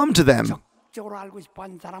had come to them. 적으로 알고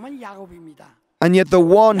싶어한 사람은 야곱입니다. And yet the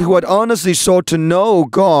one who had honestly sought to know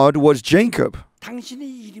God was Jacob. 당신의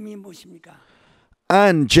이름이 무엇입니까?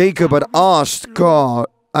 And Jacob had asked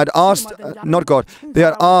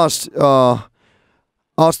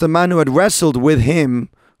asked the man who had wrestled with him,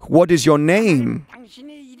 what is your name?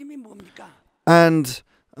 당신의 이름이 뭡니까? And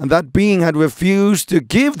that being had refused to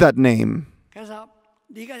give that name. 그래서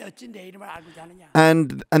네가 어찌 내 이름을 알고자 하느냐?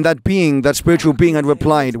 And that being, that spiritual being had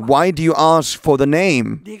replied, why do you ask for the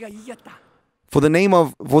name? 네가 이겼다. For the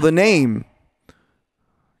name.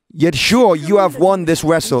 Yet sure, you have won this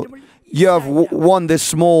wrestle. You have won this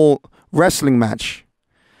small wrestling match.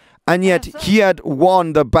 And yet he had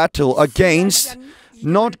won the battle against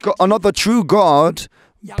not the true God,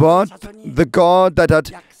 but the God that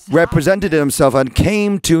had represented himself and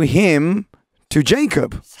came to him, to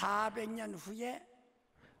Jacob. 400년 후에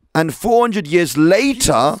And 400 years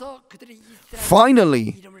later,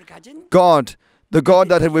 finally, 이름을 가진 God, the God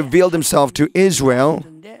that had revealed himself to Israel,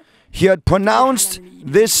 he had pronounced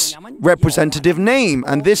this representative name,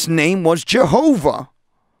 and this name was Jehovah.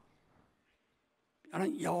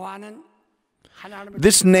 여호와는 하나님을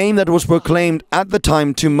This name that was proclaimed at the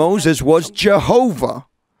time to Moses was Jehovah,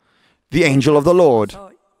 the angel of the Lord.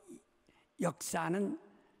 역사는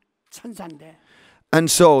천사인데 And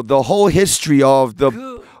so the whole history of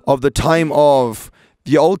the time of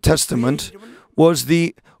the Old Testament was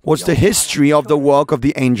the history of the work of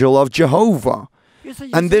the angel of Jehovah.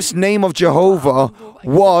 And this name of Jehovah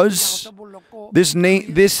was this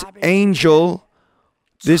name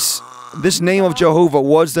of Jehovah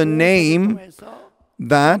was the name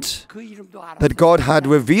that God had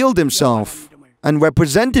revealed himself and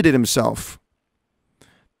represented it himself.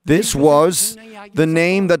 This was the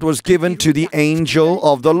name that was given to the angel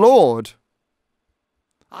of the Lord.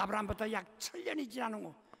 아브라함부터 약 7년이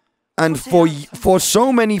지나고 And for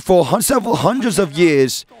several hundreds of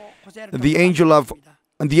years, the angel of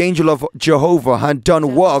Jehovah had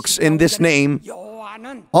done works in this name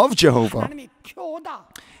여호와는 of Jehovah. 하나님의 표다.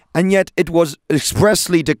 And yet it was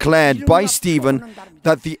expressly declared by Stephen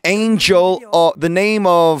that the name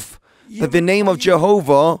of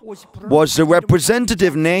Jehovah was the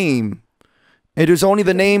representative name. It was only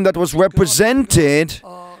the name that was represented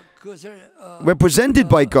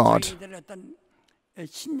by God.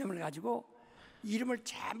 신념을 가지고 이름을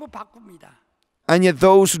전부 바꿉니다. And yet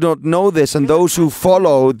those who don't know this and those who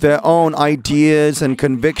follow their own ideas and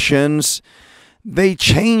convictions, they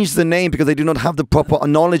change the name because they do not have the proper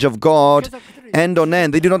knowledge of God. End on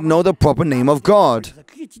end, they do not know the proper name of God.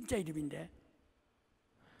 그게 진짜 이름인데.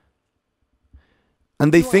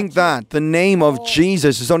 And they think that the name of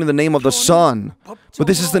Jesus is only the name of the Son. But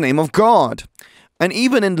this is the name of God. And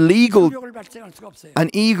even in legal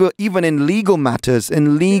even in legal matters,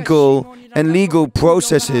 in legal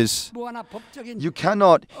processes, you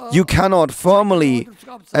cannot formally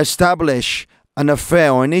establish an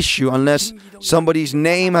affair or an issue unless somebody's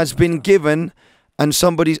name has been given and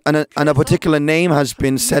a particular name has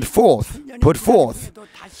been put forth.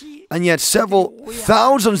 And yet several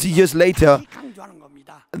thousands of years later,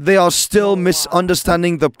 they are still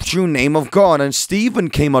misunderstanding the true name of God. And Stephen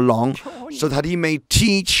came along so that he may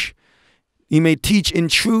teach in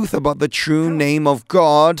truth about the true name of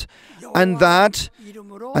God, and that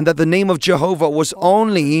the name of Jehovah was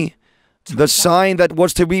only the sign that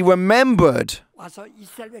was to be remembered.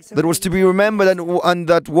 That was to be remembered, and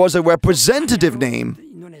that was a representative name.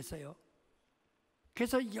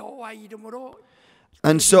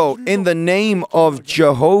 And so, in the name of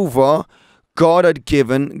Jehovah, God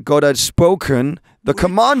had spoken the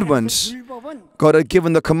commandments. God had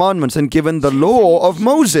given the commandments and given the law of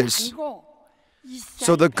Moses.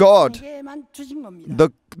 So the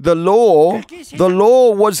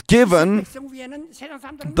law was given,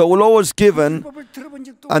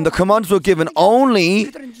 and the commands were given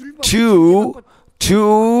only to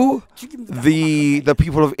the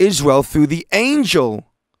people of Israel through the angel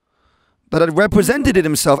that had represented it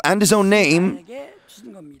himself and his own name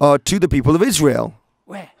to the people of Israel.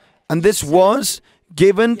 And this was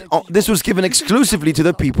given exclusively to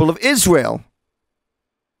the people of Israel.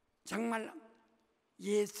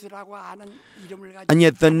 And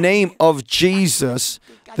yet the name of Jesus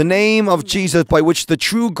by which the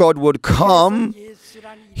true God would come,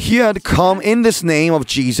 he had come in this name of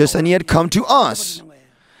Jesus, and he had come to us.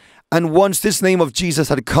 And once this name of Jesus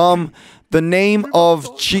had come, the name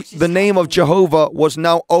of Jehovah was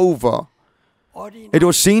now over. It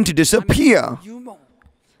was seen to disappear.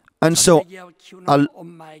 And so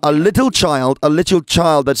a little child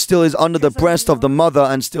that still is under the breast of the mother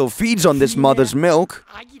and still feeds on this mother's milk.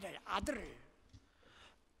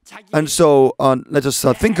 And so let us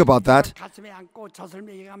think about that.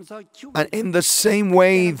 And in the same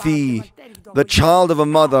way, the child of a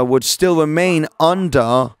mother would still remain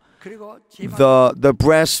under the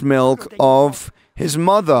breast milk of his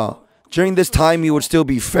mother. During this time, he would still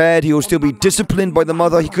be fed, he would still be disciplined by the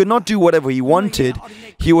mother. He could not do whatever he wanted.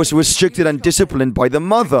 He was restricted and disciplined by the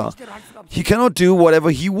mother. He cannot do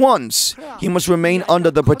whatever he wants. He must remain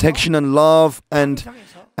under the protection and love and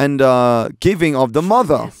giving of the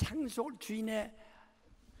mother.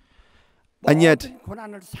 And yet, 모든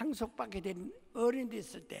고난을 상속받게 된 어린이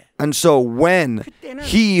있을 때 and so when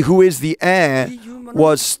he who is the heir 이 유모는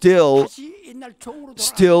was still 다시 옛날 종으로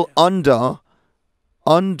still 돌아가요.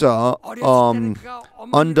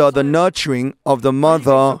 under the nurturing of the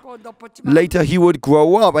mother, later he would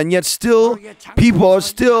grow up, and yet still people are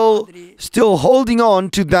still holding on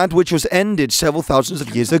to that which was ended several thousands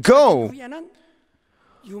of years ago.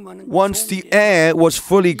 Once the heir was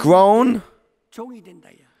fully grown, 종이 된다.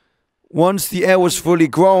 once the heir was fully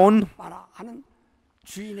grown, 봐라 하는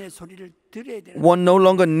주인의 소리를 들어야 되는. one no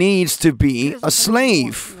longer needs to be a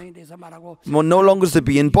slave. One no longer to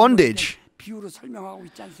be in bondage. 비유로 설명하고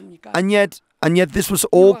있지 않습니까? And yet this was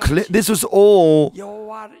all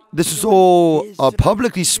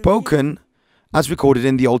publicly spoken as recorded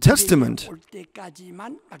in the Old Testament. 올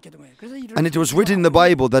때까지만 맡겨둔 거예요. 그래서 이런 And it was written in the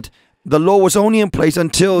Bible that the law was only in place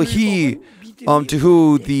until he to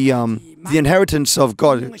who the inheritance of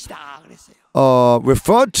God 것이다 그랬어요.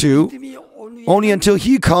 referred to, 믿음이 오늘 only until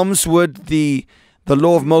he comes would the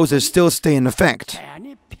law of Moses still stay in effect.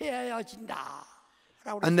 제한이 폐하여진다.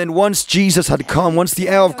 And then once Jesus had come, once the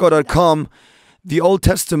heir of God had come, the Old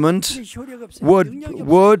Testament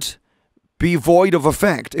would be void of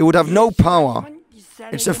effect. It would have no power.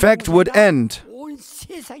 Its effect would end. 온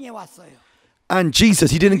세상에 왔어요. And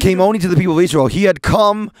Jesus, he didn't come only to the people of Israel. He had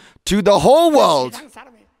come to the whole world. 세상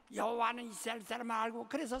사람이 여호와는 이스라엘 사람을 알고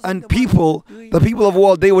그래서 And the people of the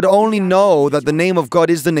world, they would only know that the name of God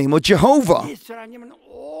is the name of Jehovah. 예수님은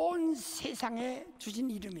온 세상에 주신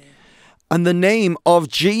이름이에요. And the name of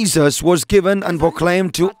Jesus was given and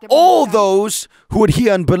proclaimed to all those who would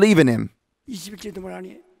hear and believe in him. 21절도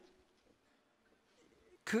뭐라니?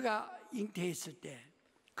 그가 잉태했을 때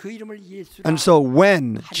그 이름을 예수라. And so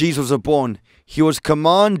when Jesus was born, he was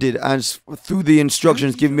commanded, as through the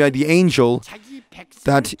instructions given by the angel, 자기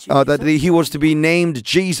that 백성을 he was to be named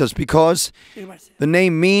Jesus, because the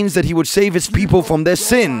name means that he would save his people from their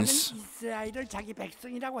sins. 이스라엘을 자기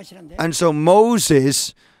백성이라고 하시는데 And so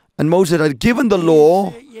Moses had given the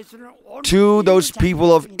law to those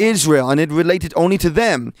people of Israel, and it related only to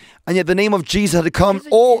them. And yet the name of Jesus had come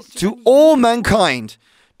to all mankind,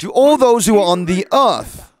 to all those who are on the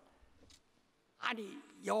earth. 아니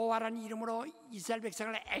여호와라는 이름으로 이스라엘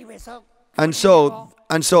백성을 애굽에서 And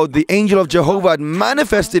so the angel of Jehovah had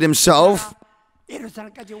manifested himself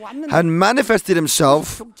예루살렘까지 왔는데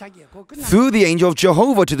종착이에요. 그거 끝나. through the angel of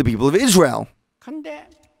Jehovah to the people of Israel. 근데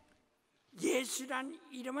예수란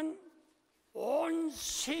이름은 온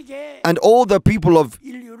세계 And all the people of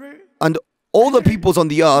인류를 and all the peoples on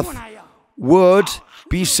the earth 구원하여 would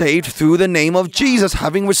be saved through the name of Jesus,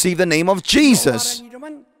 having received the name of Jesus. 여호와라는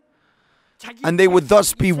이름은 자기 And they would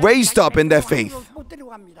thus be raised up in their faith. 못 데리고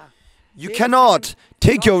갑니다. You cannot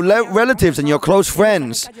take your relatives and your close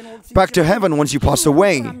friends back to heaven once you pass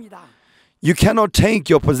away. You cannot take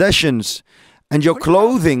your possessions and your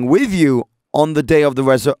clothing with you on the day of the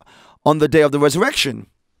resurrection.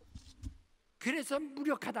 그래서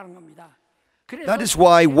무력하다는 겁니다. That is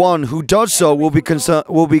why one who does so will be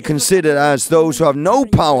considered as those who have no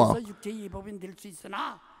power.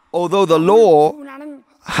 Although the law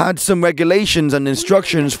had some regulations and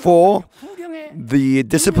instructions for the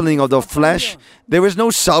disciplining of the flesh, there is no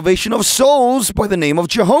salvation of souls by the name of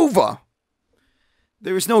Jehovah.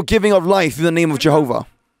 There is no giving of life through the name of Jehovah.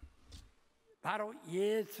 바로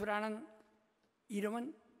예수라는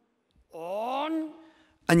이름은 온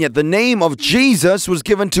And yet the name of Jesus was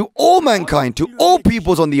given to all mankind, to all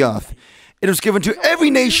peoples on the earth. It was given to every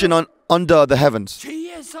nation under the heavens.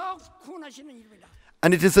 죄에서 구원하시는 이름이다.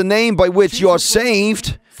 And it is the name by which you are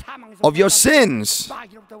saved of your sins.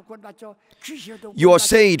 마귀로부터 구원받죠. 귀신으로부터 You are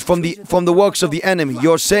saved from the works of the enemy.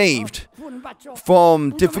 You are saved 구원받죠.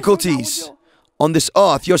 from difficulties on this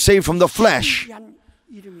earth. You are saved from the flesh. 귀한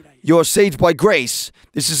이름이라. You are saved by grace.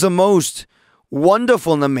 This is the most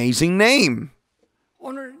wonderful and amazing name.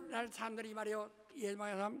 오늘날 사람들이 말이요.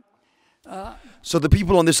 So the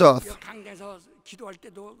people on this earth, 강당에서 기도할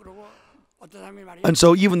때도 그러고 어떤 사람이 말이요. and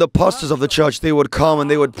so even the pastors of the church, they would come and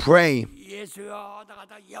they would pray. 예수여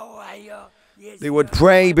나가다 여호와여. They would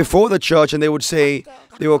pray before the church and they would say,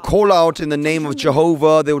 they would call out in the name of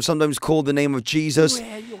Jehovah. They would sometimes call the name of Jesus.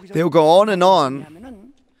 They would go on,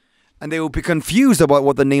 and they would be confused about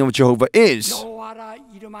what the name of Jehovah is. 여호와라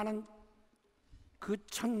이름하는 그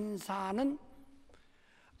천사는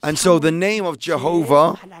And so the name of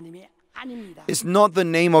Jehovah 하나님이 아닙니다. is not the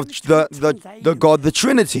name of the God, the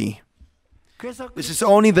Trinity. 그래서 This is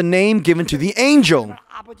only the name given to the angel.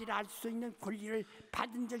 아버지를 알 수 있는 권리를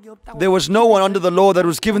받은 적이 없다고. There was no one under the law that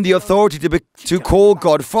was given the authority to call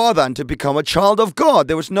God Father and to become a child of God.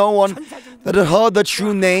 There was no one that had heard the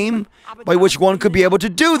true name by which one could be able to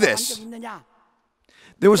do this.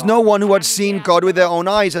 There was no one who had seen God with their own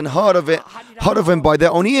eyes and heard of him by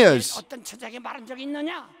their own ears. 어떤 천사에게 말한 적이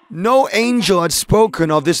있느냐? No angel had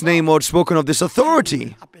spoken of this name or had spoken of this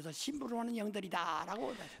authority. 앞에서 심부름 하는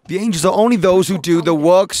영들이다라고. The angels are only those who do the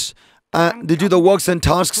works, they do the works and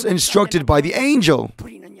tasks instructed by the angel.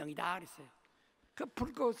 부리는 영이다 그랬어요. 그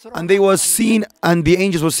불꽃으로 And they were seen, and the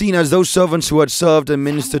angels were seen as those servants who had served and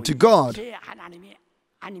ministered to God. 제 하나님이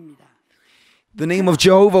아닙니다. The name of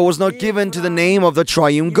Jehovah was not given to the name of the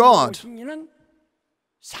triune God. 이는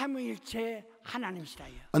삼위일체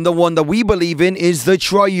하나님이시라요. And the one that we believe in is the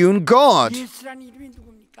triune God. 예수라는 이름이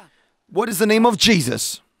누굽니까? What is the name of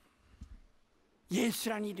Jesus?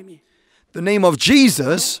 예수라는 이름이 The name of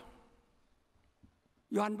Jesus,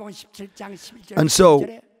 요한복음 17장 11절. and so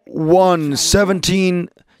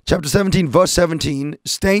chapter 17, verse 17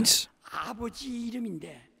 states, 아버지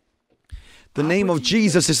이름인데 the name of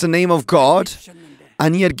Jesus is the name of God,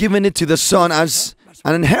 and He had given it to the Son as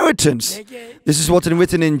an inheritance. This is what's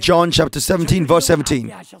written in John chapter 17, verse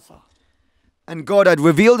 17. And God had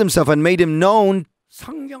revealed Himself and made Him known,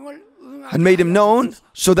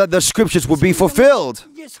 so that the scriptures would be fulfilled.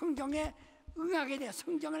 이게 성경에 응하게 돼.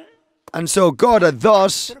 성경을 And so God had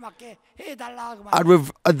thus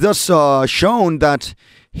shown that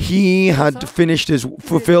He had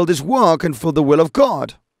fulfilled His work and fulfilled the will of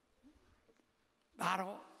God.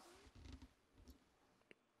 바로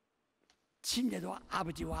침례도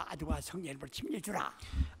아버지와 아들과 성령을 침례 주라.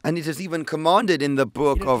 And it is even commanded in the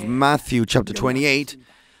book of Matthew chapter 28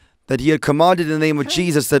 that He had commanded in the name of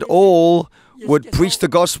Jesus that all would preach the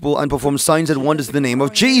gospel and perform signs and wonders in the name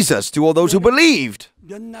of Jesus to all those who believed.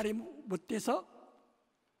 몇 날이 못 돼서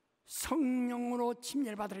성령으로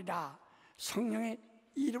침례를 받으리라. 성령의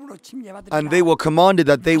이름으로 침례 받으리라. And they were commanded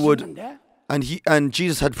that they would, and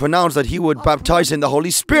Jesus had pronounced that He would baptize in the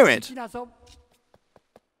Holy Spirit. 지나서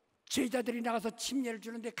제자들이 나가서 침례를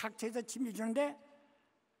주는데 각처에서 침례 주는데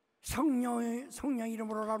성령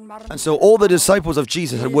이름으로라는 말은. And so all the disciples of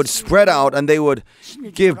Jesus would spread out and they would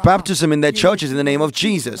give baptism in their churches in the name of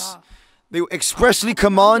Jesus. They expressly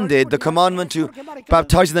commanded the commandment to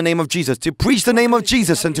baptize in the name of Jesus, to preach the name of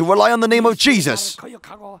Jesus and to rely on the name of Jesus.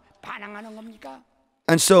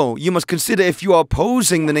 And so you must consider if you are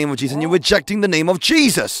opposing the name of Jesus and you're rejecting the name of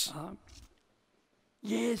Jesus.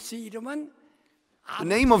 The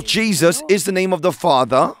name of Jesus is the name of the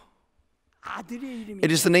Father. It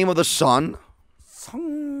is the name of the Son.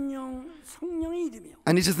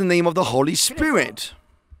 And it is the name of the Holy Spirit.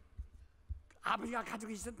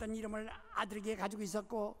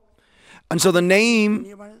 And so the name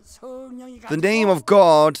of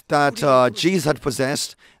God that Jesus had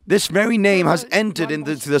possessed, this very name has entered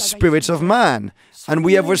into the spirits of man. And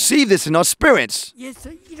we have received this in our spirits.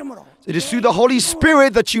 It is through the Holy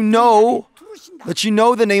Spirit that you know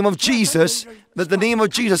the name of Jesus, that the name of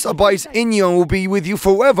Jesus abides in you and will be with you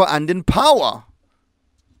forever and in power.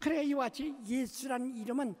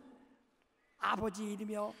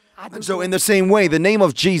 And so in the same way, the name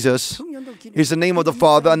of Jesus is the name of the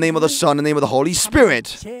Father, the name of the Son, and the name of the Holy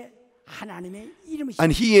Spirit.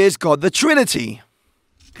 And He is God the Trinity.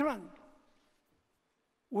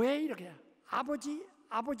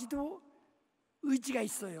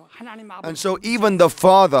 And so even the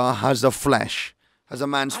Father has a flesh, has a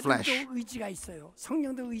man's flesh.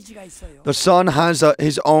 The Son has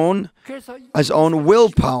his own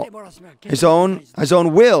willpower, his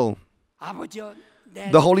own will.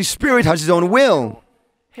 The Holy Spirit has His own will.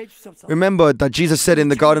 Remember that Jesus said in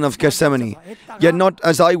the Garden of Gethsemane, "Yet not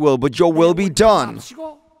as I will, but your will be done."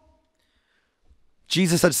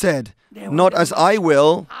 Jesus had said, "Not as I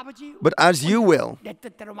will, but as you will."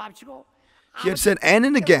 He had said again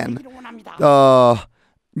and again,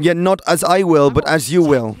 "Yet not as I will, but as you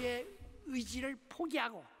will."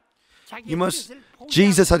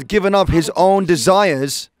 Jesus had given up His own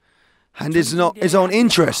desires and his own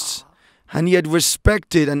interests. And He had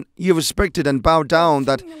respected and bowed down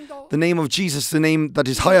that the name of Jesus, the name that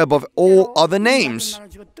is high above all other names.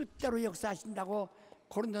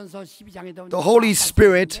 The Holy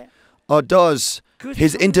Spirit does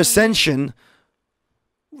His intercession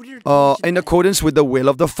in accordance with the will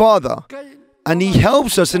of the Father. And He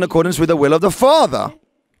helps us in accordance with the will of the Father.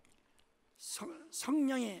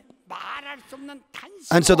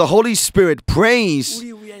 And so the Holy Spirit prays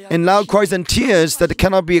in loud cries and tears that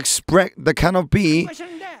cannot be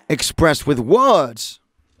expressed with words.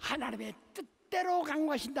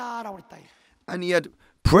 And he had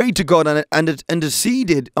prayed to God and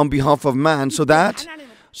interceded on behalf of man so that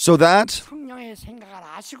성령의 생각을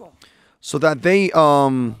아시고 they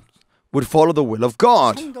would follow the will of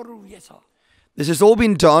God. 성도를 위해서 This has all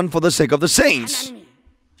been done for the sake of the saints. 하나님이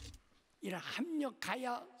이런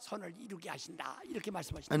합력하여 선을 이루게 하신다. 이렇게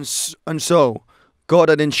말씀하십니다. And so, God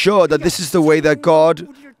had ensured that this is the way that God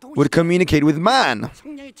would communicate with man.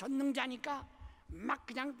 성령이 전능자니까 막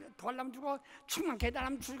그냥 도와람 주고 충만케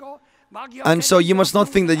해달라면 주고 막 And so you must not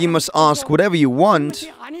think that you must ask whatever you want.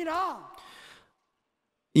 아니라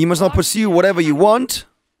You must not pursue whatever you want.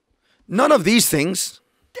 None of these things.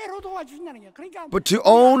 때로 도와주신다는 게. 그러니까 But to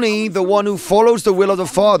only the one who follows the will of the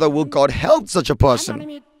Father will God help such a person.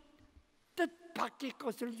 하나님이 뜻 밖의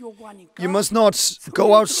것을 요구하니까 You must not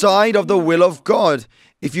go outside of the will of God.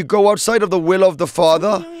 If you go outside of the will of the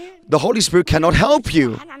Father, the Holy Spirit cannot help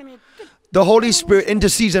you. 하나님의 뜻 The Holy Spirit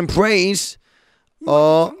intercedes and prays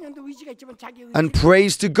성령도 의지가 있지만 자기 의지 and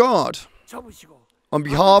prays to God 접으시고 on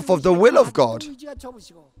behalf of the will of God. 의지가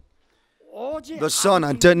접으시고 오직 The Son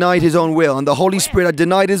had denied his own will, and the Holy Spirit had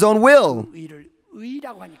denied his own will, 의를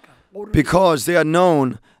의라고 하니까 모르는 because they had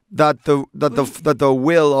known that the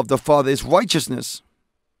will of the Father is righteousness.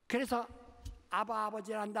 그래서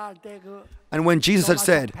아버지를 한다 할 때 그 And when Jesus had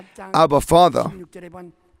said, Abba, Father, 16절에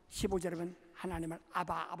본 15절에 본 하나님을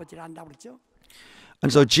아버지를 한다고 그랬죠.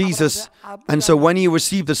 and so when you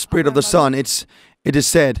receive the Spirit of the Son, it is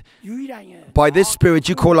said, 유일하게 by this Spirit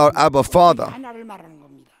you call out Abba, Father. 하나를 말하는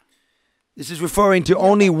겁니다. This is referring to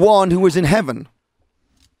only one who is in heaven.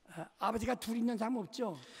 아버지가 둘 있는 사람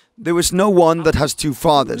없죠. There is no one that has two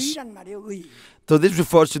fathers. 의란 말이에요. 의. So this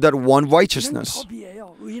refers to that one 의는 righteousness.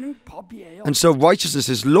 법이에요. 의는 법이에요. And so righteousness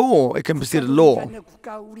is law. It can be considered law.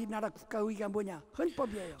 우리나라 국가 의가 뭐냐?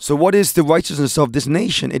 헌법이에요. So what is the righteousness of this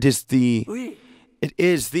nation? It is the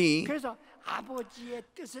의. 그래서 아버지의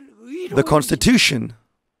뜻을 의로 the Constitution.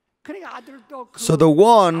 그러니까 아들도 그 So the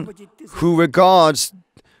one 아버지 뜻을 who regards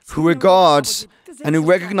and who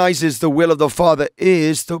recognizes the will of the Father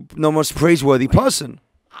is the most praiseworthy person.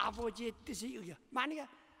 아버지의 뜻이 의야. 만약에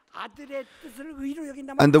아들의 뜻을 의로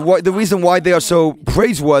여긴다면 And the reason why they are so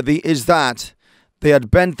praiseworthy is that they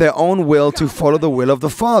had bent their own will to follow the will of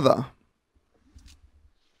the Father.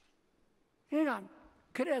 그러니까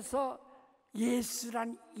그래서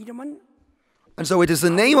예수란 이름은 And so it is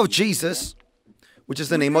the name of Jesus, which is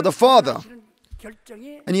the name of the Father.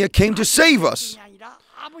 결정이 And He came to save us. 아니라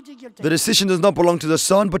아버지 결정. The decision does not belong to the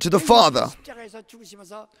Son, but to the Father. 십자가에서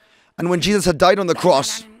죽으시면서 And when Jesus had died on the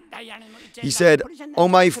cross, He said, "Oh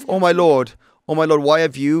my Lord, why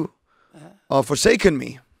have you forsaken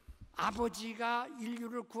me?" 아버지가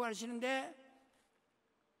인류를 구하시는데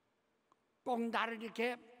꼭 나를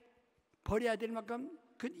이렇게 버려야 될 만큼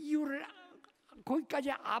그 이유를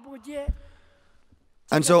거기까지 아버지의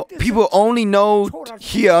And so people only know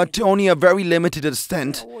here to only a very limited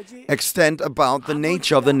extent about the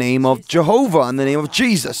nature of the name of Jehovah and the name of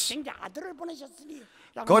Jesus. 생자 아들을 보내셨으니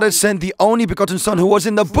God has sent the only begotten Son who was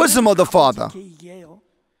in the bosom of the Father. 얘기예요.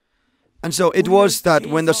 And so it was that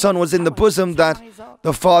when the Son was in the bosom that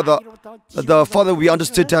the Father we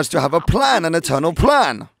understood has to have a plan, an eternal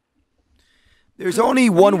plan. There is only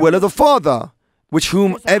one will of the Father, which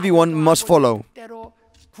whom everyone must follow. 뜻대로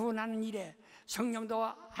구원하는 일에 성령도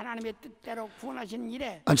하나님의 뜻대로 구원하시는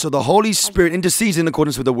일에 And so the Holy Spirit intercedes in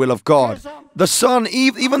accordance with the will of God. The Son,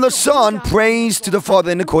 even the Son, prays to the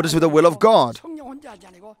Father in accordance with the will of God. 성령 혼자 하지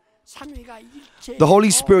아니고 삼위가 일체 The Holy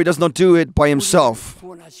Spirit does not do it by Himself.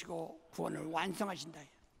 구원하시고 구원을 완성하신다.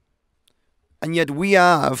 And yet we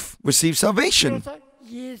have received salvation. 그래서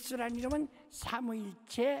예수라는 이름은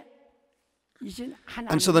삼위일체이신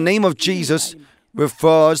하나님. And so the name of Jesus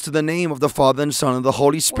refers to the name of the Father and Son and the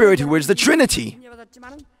Holy Spirit, who is the Trinity.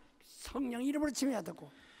 성령 이름으로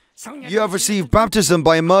침례받았고 You have received baptism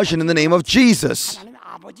by immersion in the name of Jesus. 하나님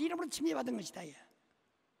아버지 이름으로 침례받은 것이다.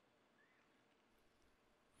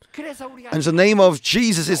 그래서 우리가 And so the name of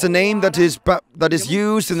Jesus is the name that is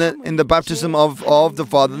used in the baptism of the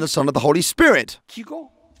Father and the Son and the Holy Spirit.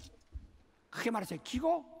 기고 크게 말하세요.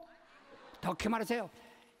 기고 더 크게 말하세요.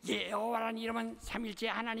 여호와라는 이름은 삼일째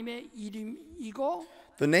하나님의 이름이고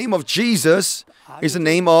The name of Jesus is the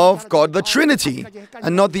name of God the Trinity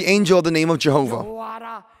and not the angel of the name of Jehovah.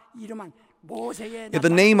 여호와라 이름은 모세의 Yet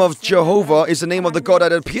the name of Jehovah is the name of the God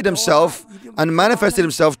that appeared Himself and manifested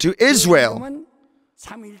Himself to Israel.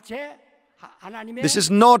 삼일째 하나님의 This is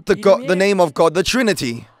not the name of God the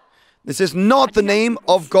Trinity. This is not the name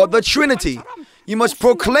of God the Trinity. You must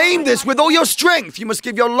proclaim this with all your strength. You must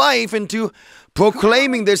give your life into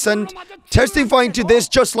proclaiming this and testifying to this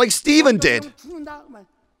just like Stephen did.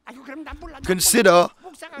 Consider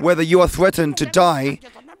whether you are threatened to die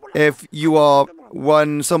if you are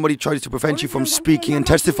when somebody tries to prevent you from speaking and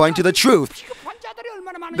testifying to the truth. 비겁한 자들이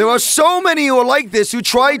얼마나 많은지. There are so many who are like this who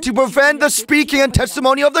try to prevent the speaking and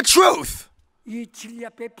testimony of the truth. 이 진리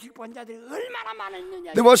앞에 비겁한 자들이 얼마나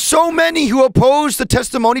많았느냐. There are so many who oppose the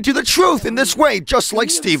testimony to the truth in this way, just like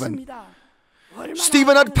Stephen.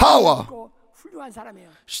 Stephen had power. 훌륭한 사람이에요.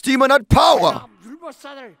 Stephen had power.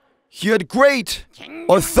 율법사들 He had great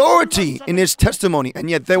authority in his testimony, and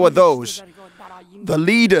yet there were those, the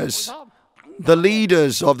leaders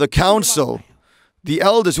of the council, the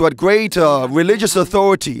elders who had great religious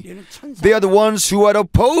authority. They are the ones who had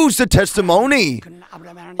opposed the testimony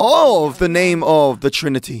of the name of the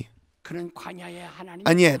Trinity. 그는 광야의 하나님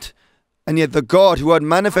And yet the God who had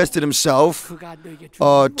manifested himself 그가 너에게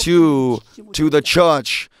to the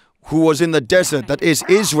church who was in the desert, that is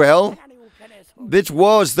Israel, this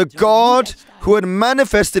was the God who had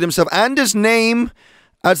manifested himself and his name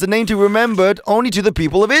as the name to be remembered only to the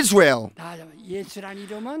people of Israel. 예수란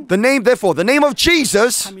이름은 The name, therefore, the name of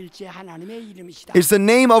Jesus 삼일째 하나님의 이름이시다. is the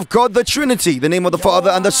name of God the Trinity, the name of the Father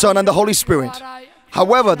and the Son and the Holy Spirit.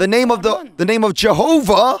 However, the name of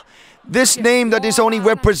Jehovah, this name that is only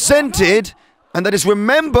represented and that is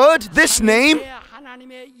remembered, this name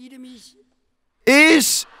하나님의 이름이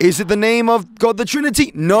is it the name of God the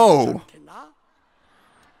Trinity? No.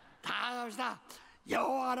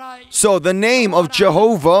 So the name of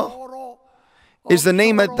Jehovah is the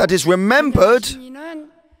name that is remembered,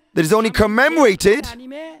 that is only commemorated.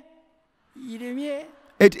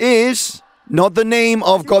 It is not the name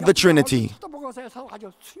of God the Trinity.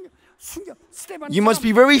 You must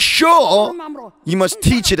be very sure. You must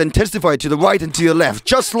teach it and testify to the right and to the left,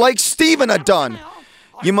 just like Stephen had done.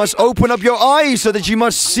 You must open up your eyes so that you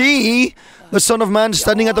must see the Son of Man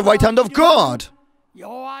standing at the right hand of God.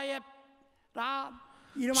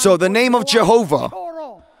 So the name of Jehovah,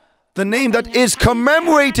 the name that is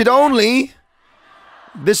commemorated only,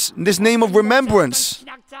 this name of remembrance,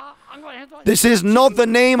 this is not the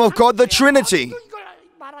name of God the Trinity.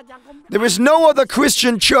 There is no other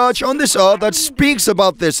Christian church on this earth that speaks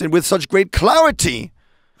about this and with such great clarity.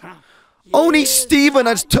 Only Stephen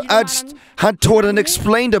had taught and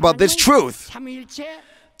explained about this truth.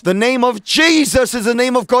 The name of Jesus is the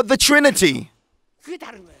name of God the Trinity.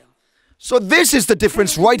 So this is the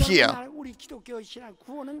difference right here.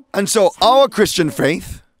 And so our Christian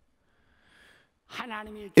faith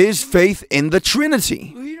is faith in the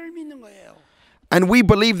Trinity. And we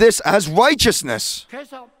believe this as righteousness.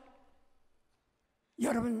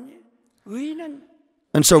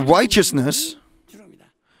 And so righteousness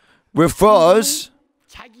refers,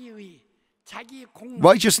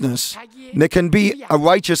 righteousness, there can be a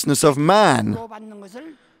righteousness of man.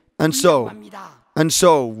 And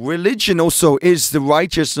so religion also is the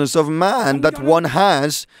righteousness of man that one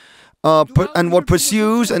has and one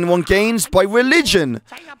pursues and one gains by religion,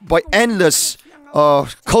 by endless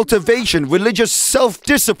cultivation, religious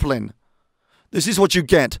self-discipline. This is what you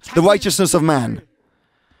get, the righteousness of man.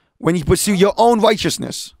 When you pursue your own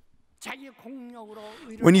righteousness,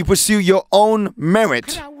 when you pursue your own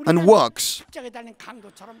merit and works.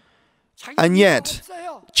 And yet,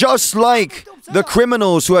 just like the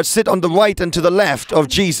criminals who had sit on the right and to the left of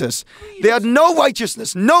Jesus, they had no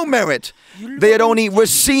righteousness, no merit. They had only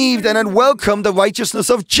received and had welcomed the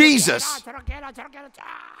righteousness of Jesus.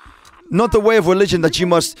 Not the way of religion that you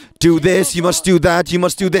must do this, you must do that, you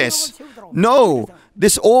must do this. No,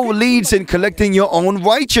 this all leads in collecting your own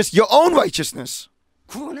righteousness.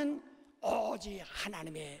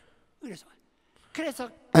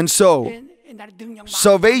 And so,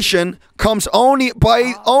 salvation comes only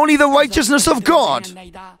by the righteousness of God.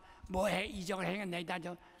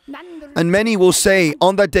 And many will say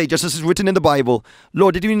on that day, just as is written in the Bible,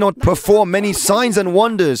 Lord, did we not perform many signs and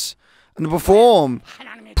wonders and perform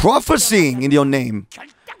prophesying in your name?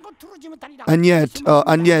 And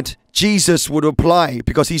yet Jesus would reply,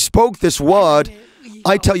 because he spoke this word,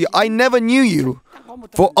 I tell you, I never knew you.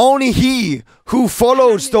 For only he who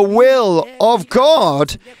follows the will of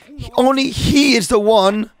God, only he is the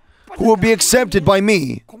one who will be accepted by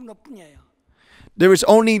me. There is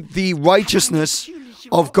only the righteousness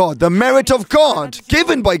of God, the merit of God,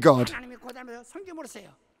 given by God.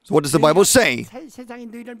 So what does the Bible say?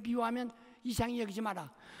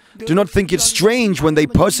 Do not think it strange when they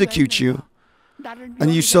persecute you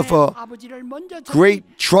and you suffer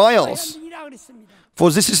great trials. For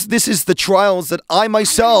this is the trials that I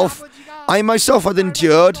myself had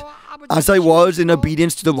endured as I was in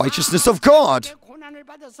obedience to the righteousness of God.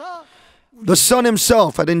 The Son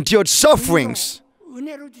himself had endured sufferings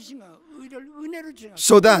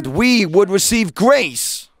so that we would receive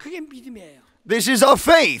grace. This is our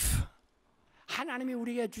faith. 하나님이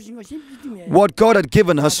우리에게 주신 것이 믿음이에요. What God had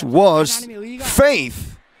given us was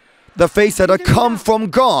faith. The faith that had come from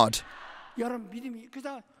God. 여러분 믿음이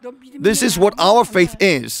그래서 너 믿음이 This is what our faith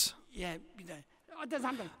is. 예, 믿어. 어떤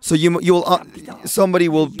사람들 So somebody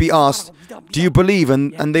will be asked, do you believe?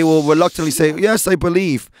 And they will reluctantly say, yes, I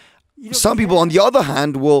believe. Some people, on the other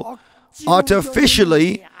hand, will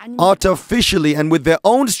artificially and with their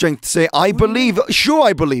own strength say, I believe, sure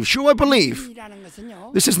I believe, sure I believe. 믿음이라는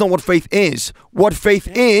것은요. This is not what faith is. What faith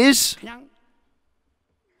is 그냥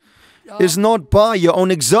not by your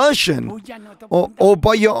own exertion 보지 않는 어떤 or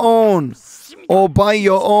by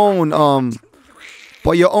your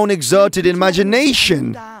own exerted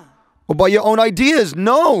imagination or by your own ideas.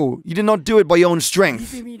 No, you did not do it by your own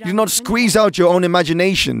strength. You did not squeeze out your own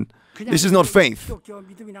imagination. This is not faith.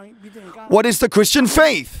 믿으니까 What is the Christian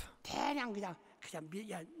faith? 그냥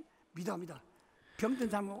믿어. 병든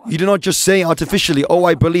사람 You do not just say artificially, oh,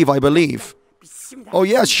 I believe, I believe. Oh,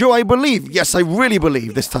 yes, sure, I believe. Yes, I really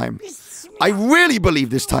believe this time. I really believe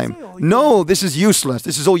this time. No, this is useless.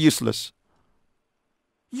 This is all useless.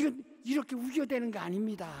 이건 이렇게 우겨대는 거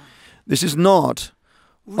아닙니다. This is not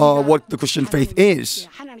what the Christian faith is.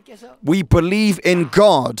 하나님께서 We believe in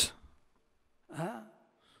God.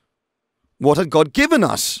 What had God given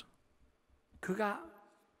us? 그가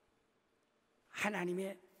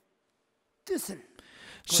하나님의 뜻을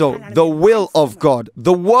So, the will of God,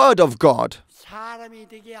 the word of God, 사람이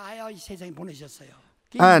되게 하여 이 세상에 보내셨어요.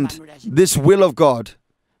 and this will of God,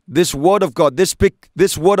 this word of God,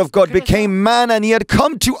 this word of God became man and he had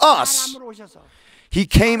come to us. 사람으로 오셔서 He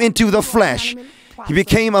came into the flesh. He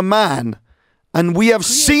became a man. And we have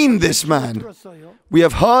seen this man. We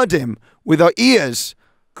have heard him with our ears.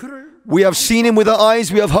 We have seen him with our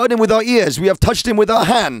eyes. We have heard him with our ears. We have touched him with our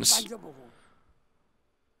hands.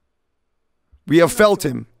 We have felt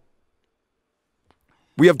him.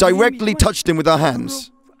 We have directly touched him with our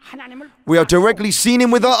hands. We have directly seen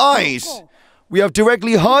him with our eyes. We have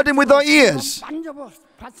directly heard him with our ears.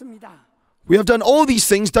 We have done all these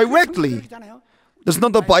things directly. Does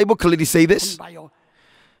not the Bible clearly say this?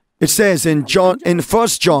 It says in 1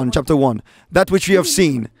 John chapter 1, that which we have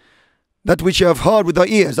seen, that which we have heard with our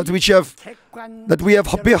ears, that we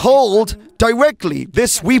have beheld directly,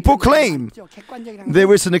 this we proclaim.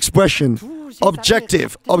 There is an expression,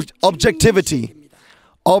 objectivity.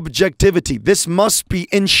 Objectivity. This must be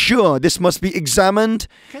ensured, this must be examined,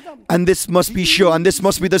 and this must be sure, and this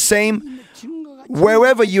must be the same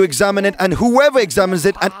wherever you examine it and whoever examines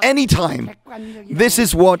it at any time. This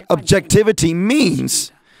is what objectivity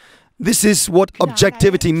means. This is what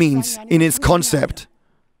objectivity means in its concept.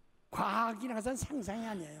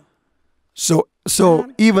 So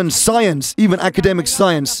even science, even academic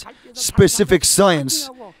science, specific science,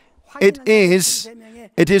 it is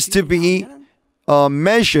to be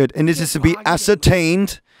measured and it is to be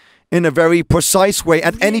ascertained in a very precise way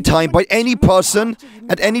at any time by any person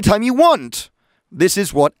at any time you want. This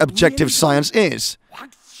is what objective science is.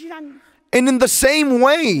 And in the same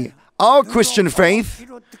way, our Christian faith,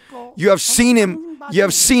 you have seen him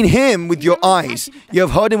with your eyes, you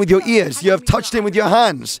have heard him with your ears, you have touched him with your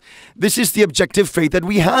hands. This is the objective faith that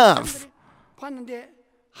we have.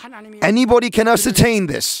 Anybody can ascertain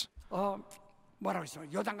this.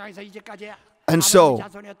 And so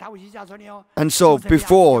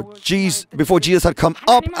before Jesus had come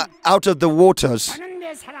up out of the waters,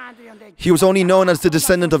 he was only known as the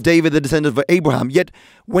descendant of David, the descendant of Abraham. Yet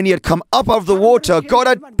when he had come up out of the water, God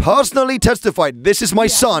had personally testified, this is my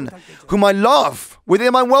son, whom I love, with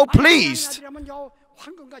him I'm well pleased.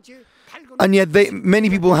 And yet many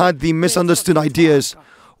people had the misunderstood ideas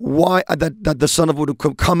why that the Son of God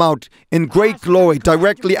would come out in great glory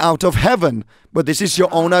directly out of heaven. But this is your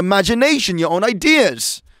own imagination, your own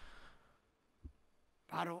ideas.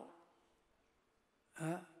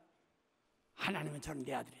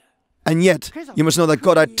 And yet, you must know that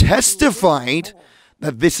God had testified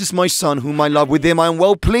that this is my Son whom I love, with him I am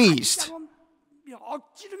well pleased.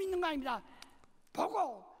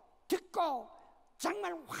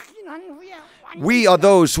 We are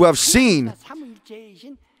those who have seen.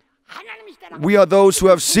 We are those who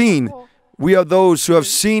have seen. We are those who have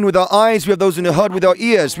seen with our eyes. We are those who have heard with our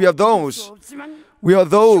ears. We are those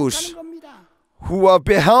who are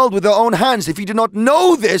beheld with our own hands. If you do not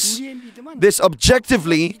know this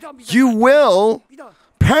objectively, you will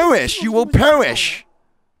perish. You will perish.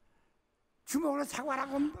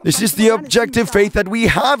 This is the objective faith that we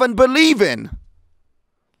have and believe in.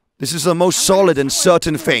 This is the most solid and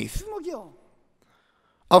certain faith.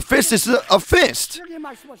 A fist is a fist.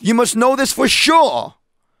 You must know this for sure,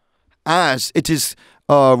 as it is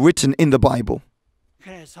written in the Bible.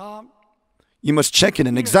 You must check it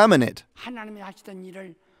and examine it. 하나님이 하시던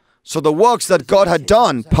일을 So the works that God had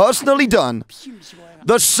done, personally done,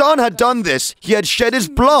 the Son had done this. He had shed His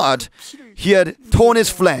blood. He had torn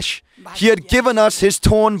His flesh. He had given us His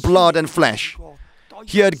torn blood and flesh.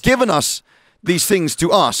 He had given us these things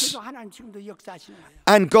to us. 그래서 하나님 지금도 역사하시는 거예요.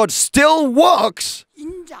 And God still works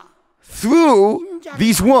인자. through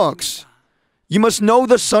these works. You must know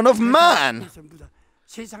the Son of Man.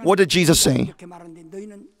 What did Jesus say? 이렇게 말하는데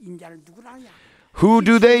너희는 인자를 누구라 하냐? Who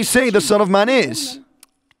do they say the Son of Man is?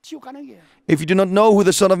 지옥 가는 거예요. If you do not know who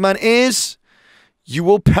the Son of Man is, you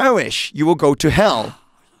will perish. You will go to hell.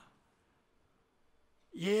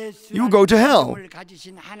 You will go to hell. 예수를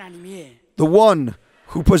가지신 하나님이 The one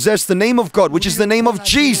who possessed the name of God, which is the name of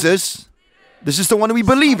Jesus, this is the one we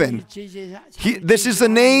believe in. This is the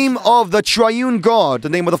name of the triune God, the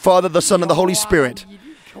name of the Father, the Son, and the Holy Spirit.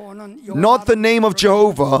 Not the name of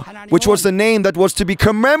Jehovah, which was the name that was to be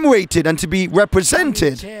commemorated and to be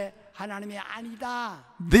represented. 하나님이 아니다.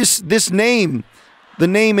 This name, the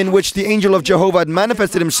name in which the angel of Jehovah had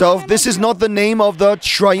manifested himself, this is not the name of the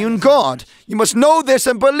triune God. You must know this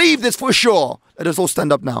and believe this for sure. Let us all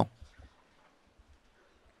stand up now.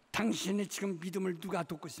 당신의 지금 믿음을 누가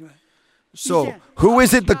돕고 있으면 So, who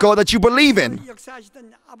is it, the God that you believe in?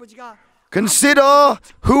 역사하시던 아버지가 Consider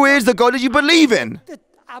who is the God that you believe in. 뜻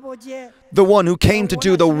아버지의 The one who came to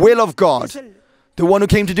do the will of God. The one who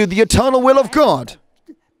came to do the eternal will of God.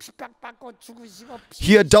 핍박받고 죽으시고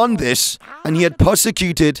He had done this and he had been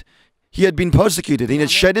persecuted. He had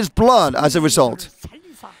shed his blood as a result.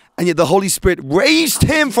 살리사 And yet the Holy Spirit raised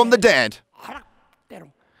him from the dead 허락대로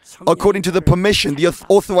according to the permission, the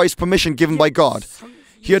authorized permission given by God.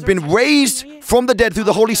 He had been raised from the dead through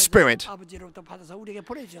the Holy Spirit. 아버지로부터 받아서 우리에게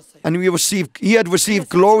보내주셨어요. And he had received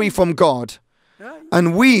glory from God.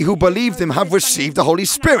 And we who believed him have received the Holy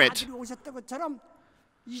Spirit. 아들이 오셨던 것처럼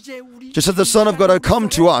이제 우리 Just as the Son of God had come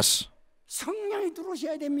to us 성령이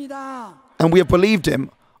들어오셔야 됩니다. and we have believed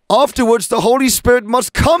him, afterwards the Holy Spirit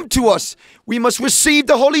must come to us. We must receive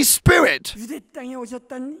the Holy Spirit. 유대 땅에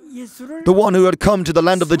오셨던 예수를 The one who had come to the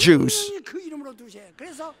land of the Jews. 성령이 그 이름으로 두셔요.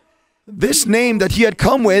 그래서 This name that he had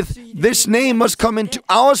come with, this name must come into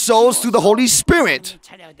our souls through the Holy Spirit.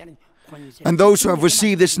 차려야 되는 권세. And those who have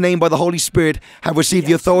received this name by the Holy Spirit have received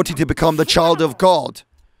the authority to become the child of God,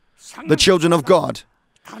 the children of God.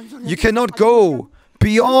 You cannot go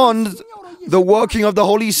beyond the working of the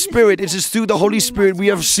Holy Spirit. It is through the Holy Spirit we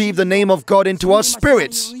have received the name of God into our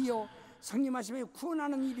spirits.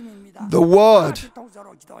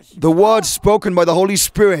 The word spoken by the Holy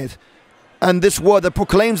Spirit, and this word that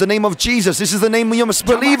proclaims the name of Jesus, this is the name we must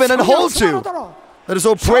believe in and hold to. Let us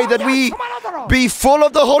all pray that we be full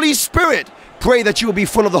of the Holy Spirit. Pray that you will be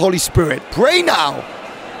full of the Holy Spirit. Pray now.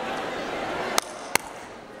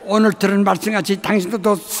 오늘 들은 말씀같이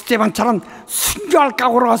당신도 스테반처럼 순교할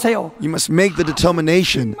각오로 하세요. You must make the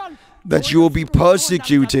determination that you will be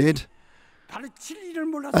persecuted 바로 진리를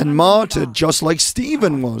몰라서 and martyred just like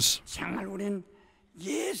Stephen was. 정말 우리는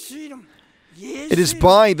예수 이름, It is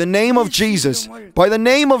by the name of Jesus, by the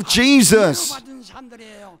name of Jesus, 받은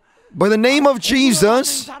사람들이에요. by the name of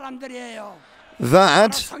Jesus 사람들이에요.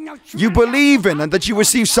 that you believe in and that you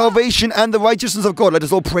receive salvation and the righteousness of God. Let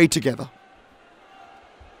us all pray together.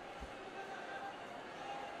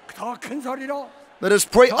 더 큰 소리로, Let us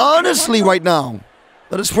pray earnestly right now.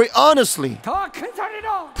 Let us pray earnestly. 더 큰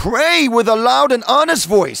소리로. Pray with a loud and honest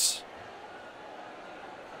voice.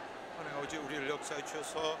 하나님 아버지 우리를 역사해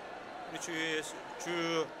주셔서 우리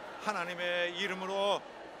주 하나님의 이름으로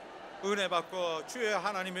은혜 받고 주의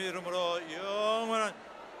하나님의 이름으로 영원한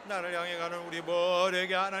나를 향해 가는 우리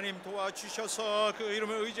머리에게 하나님 도와주셔서 그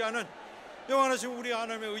이름을 의지하는 영원하신 우리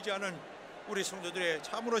하나님을 의지하는 우리 성도들의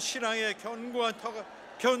참으로 신앙의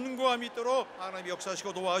견고함이 있도록 하나님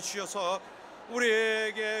역사하시고 도와주셔서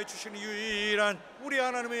우리에게 주시는 유일한 우리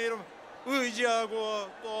하나님의 이름 의지하고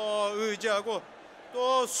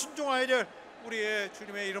또 순종해야 될 우리의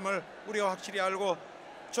주님의 이름을 우리가 확실히 알고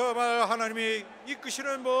정말 하나님이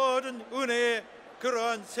이끄시는 모든 은혜의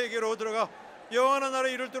그러한 세계로 들어가 영원한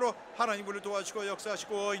나라에 이르도록 하나님 우리를 도와주시고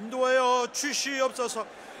역사하시고 인도하여 주시옵소서.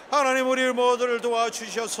 하나님 우리 모두를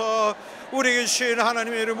도와주셔서 우리에게 주신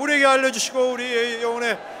하나님의 이름 우리에게 알려주시고 우리의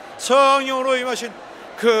영혼에 성령으로 임하신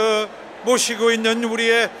그 모시고 있는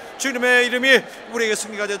우리의 주님의 이름이 우리에게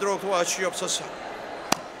승리가 되도록 도와주시옵소서.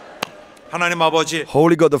 하나님 아버지,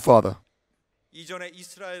 Holy God the Father, 이전에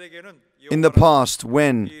이스라엘에게는 in the past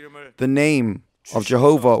when the name of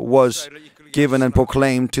Jehovah was given and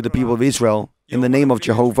proclaimed to the people of Israel in the name of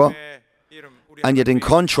Jehovah, and yet in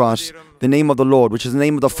contrast, the name of the Lord, which is the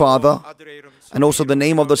name of the Father, and also the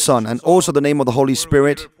name of the Son, and also the name of the Holy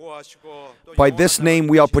Spirit, By this name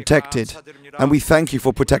we are protected, and we thank you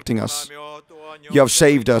for protecting us. You have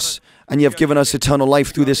saved us, and you have given us eternal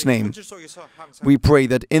life through this name. We pray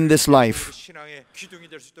that in this life,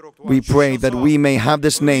 we pray that we may have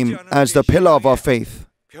this name as the pillar of our faith.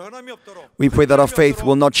 We pray that our faith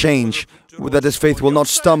will not change, that this faith will not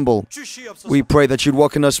stumble. We pray that you'd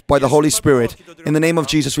walk in us by the Holy Spirit. In the name of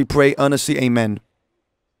Jesus we pray earnestly, amen.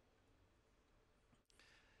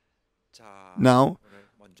 Now,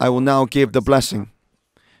 I will now give the blessing.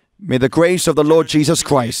 May the grace of the Lord Jesus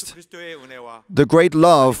Christ, the great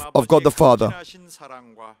love of God the Father,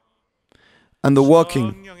 and the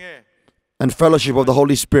working and fellowship of the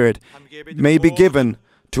Holy Spirit may be given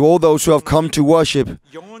to all those who have come to worship,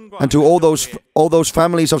 and to all those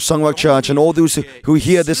families of Sungrak Church, and all those who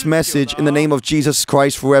hear this message in the name of Jesus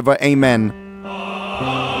Christ forever. Amen.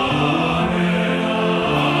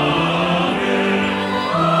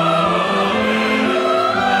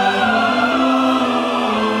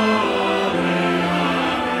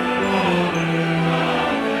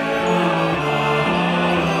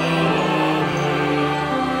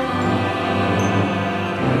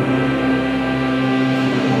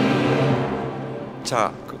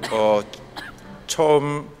 자,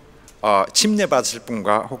 처음 침례 받으실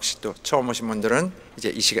분과 혹시 또 처음 오신 분들은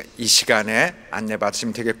이제 이 시간에 안내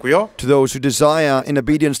받으시면 되겠고요. To those who desire, in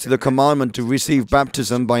obedience to the commandment, to receive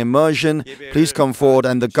baptism by immersion, please come forward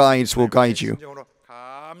and the guides will guide you.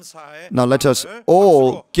 Now let us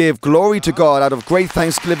all give glory to God out of great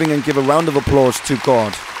thanksgiving and give a round of applause to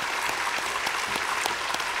God.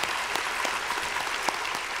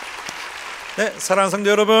 네, 사랑하는 성도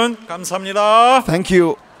여러분, 감사합니다. Thank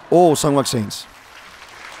you, all Sungrak Saints.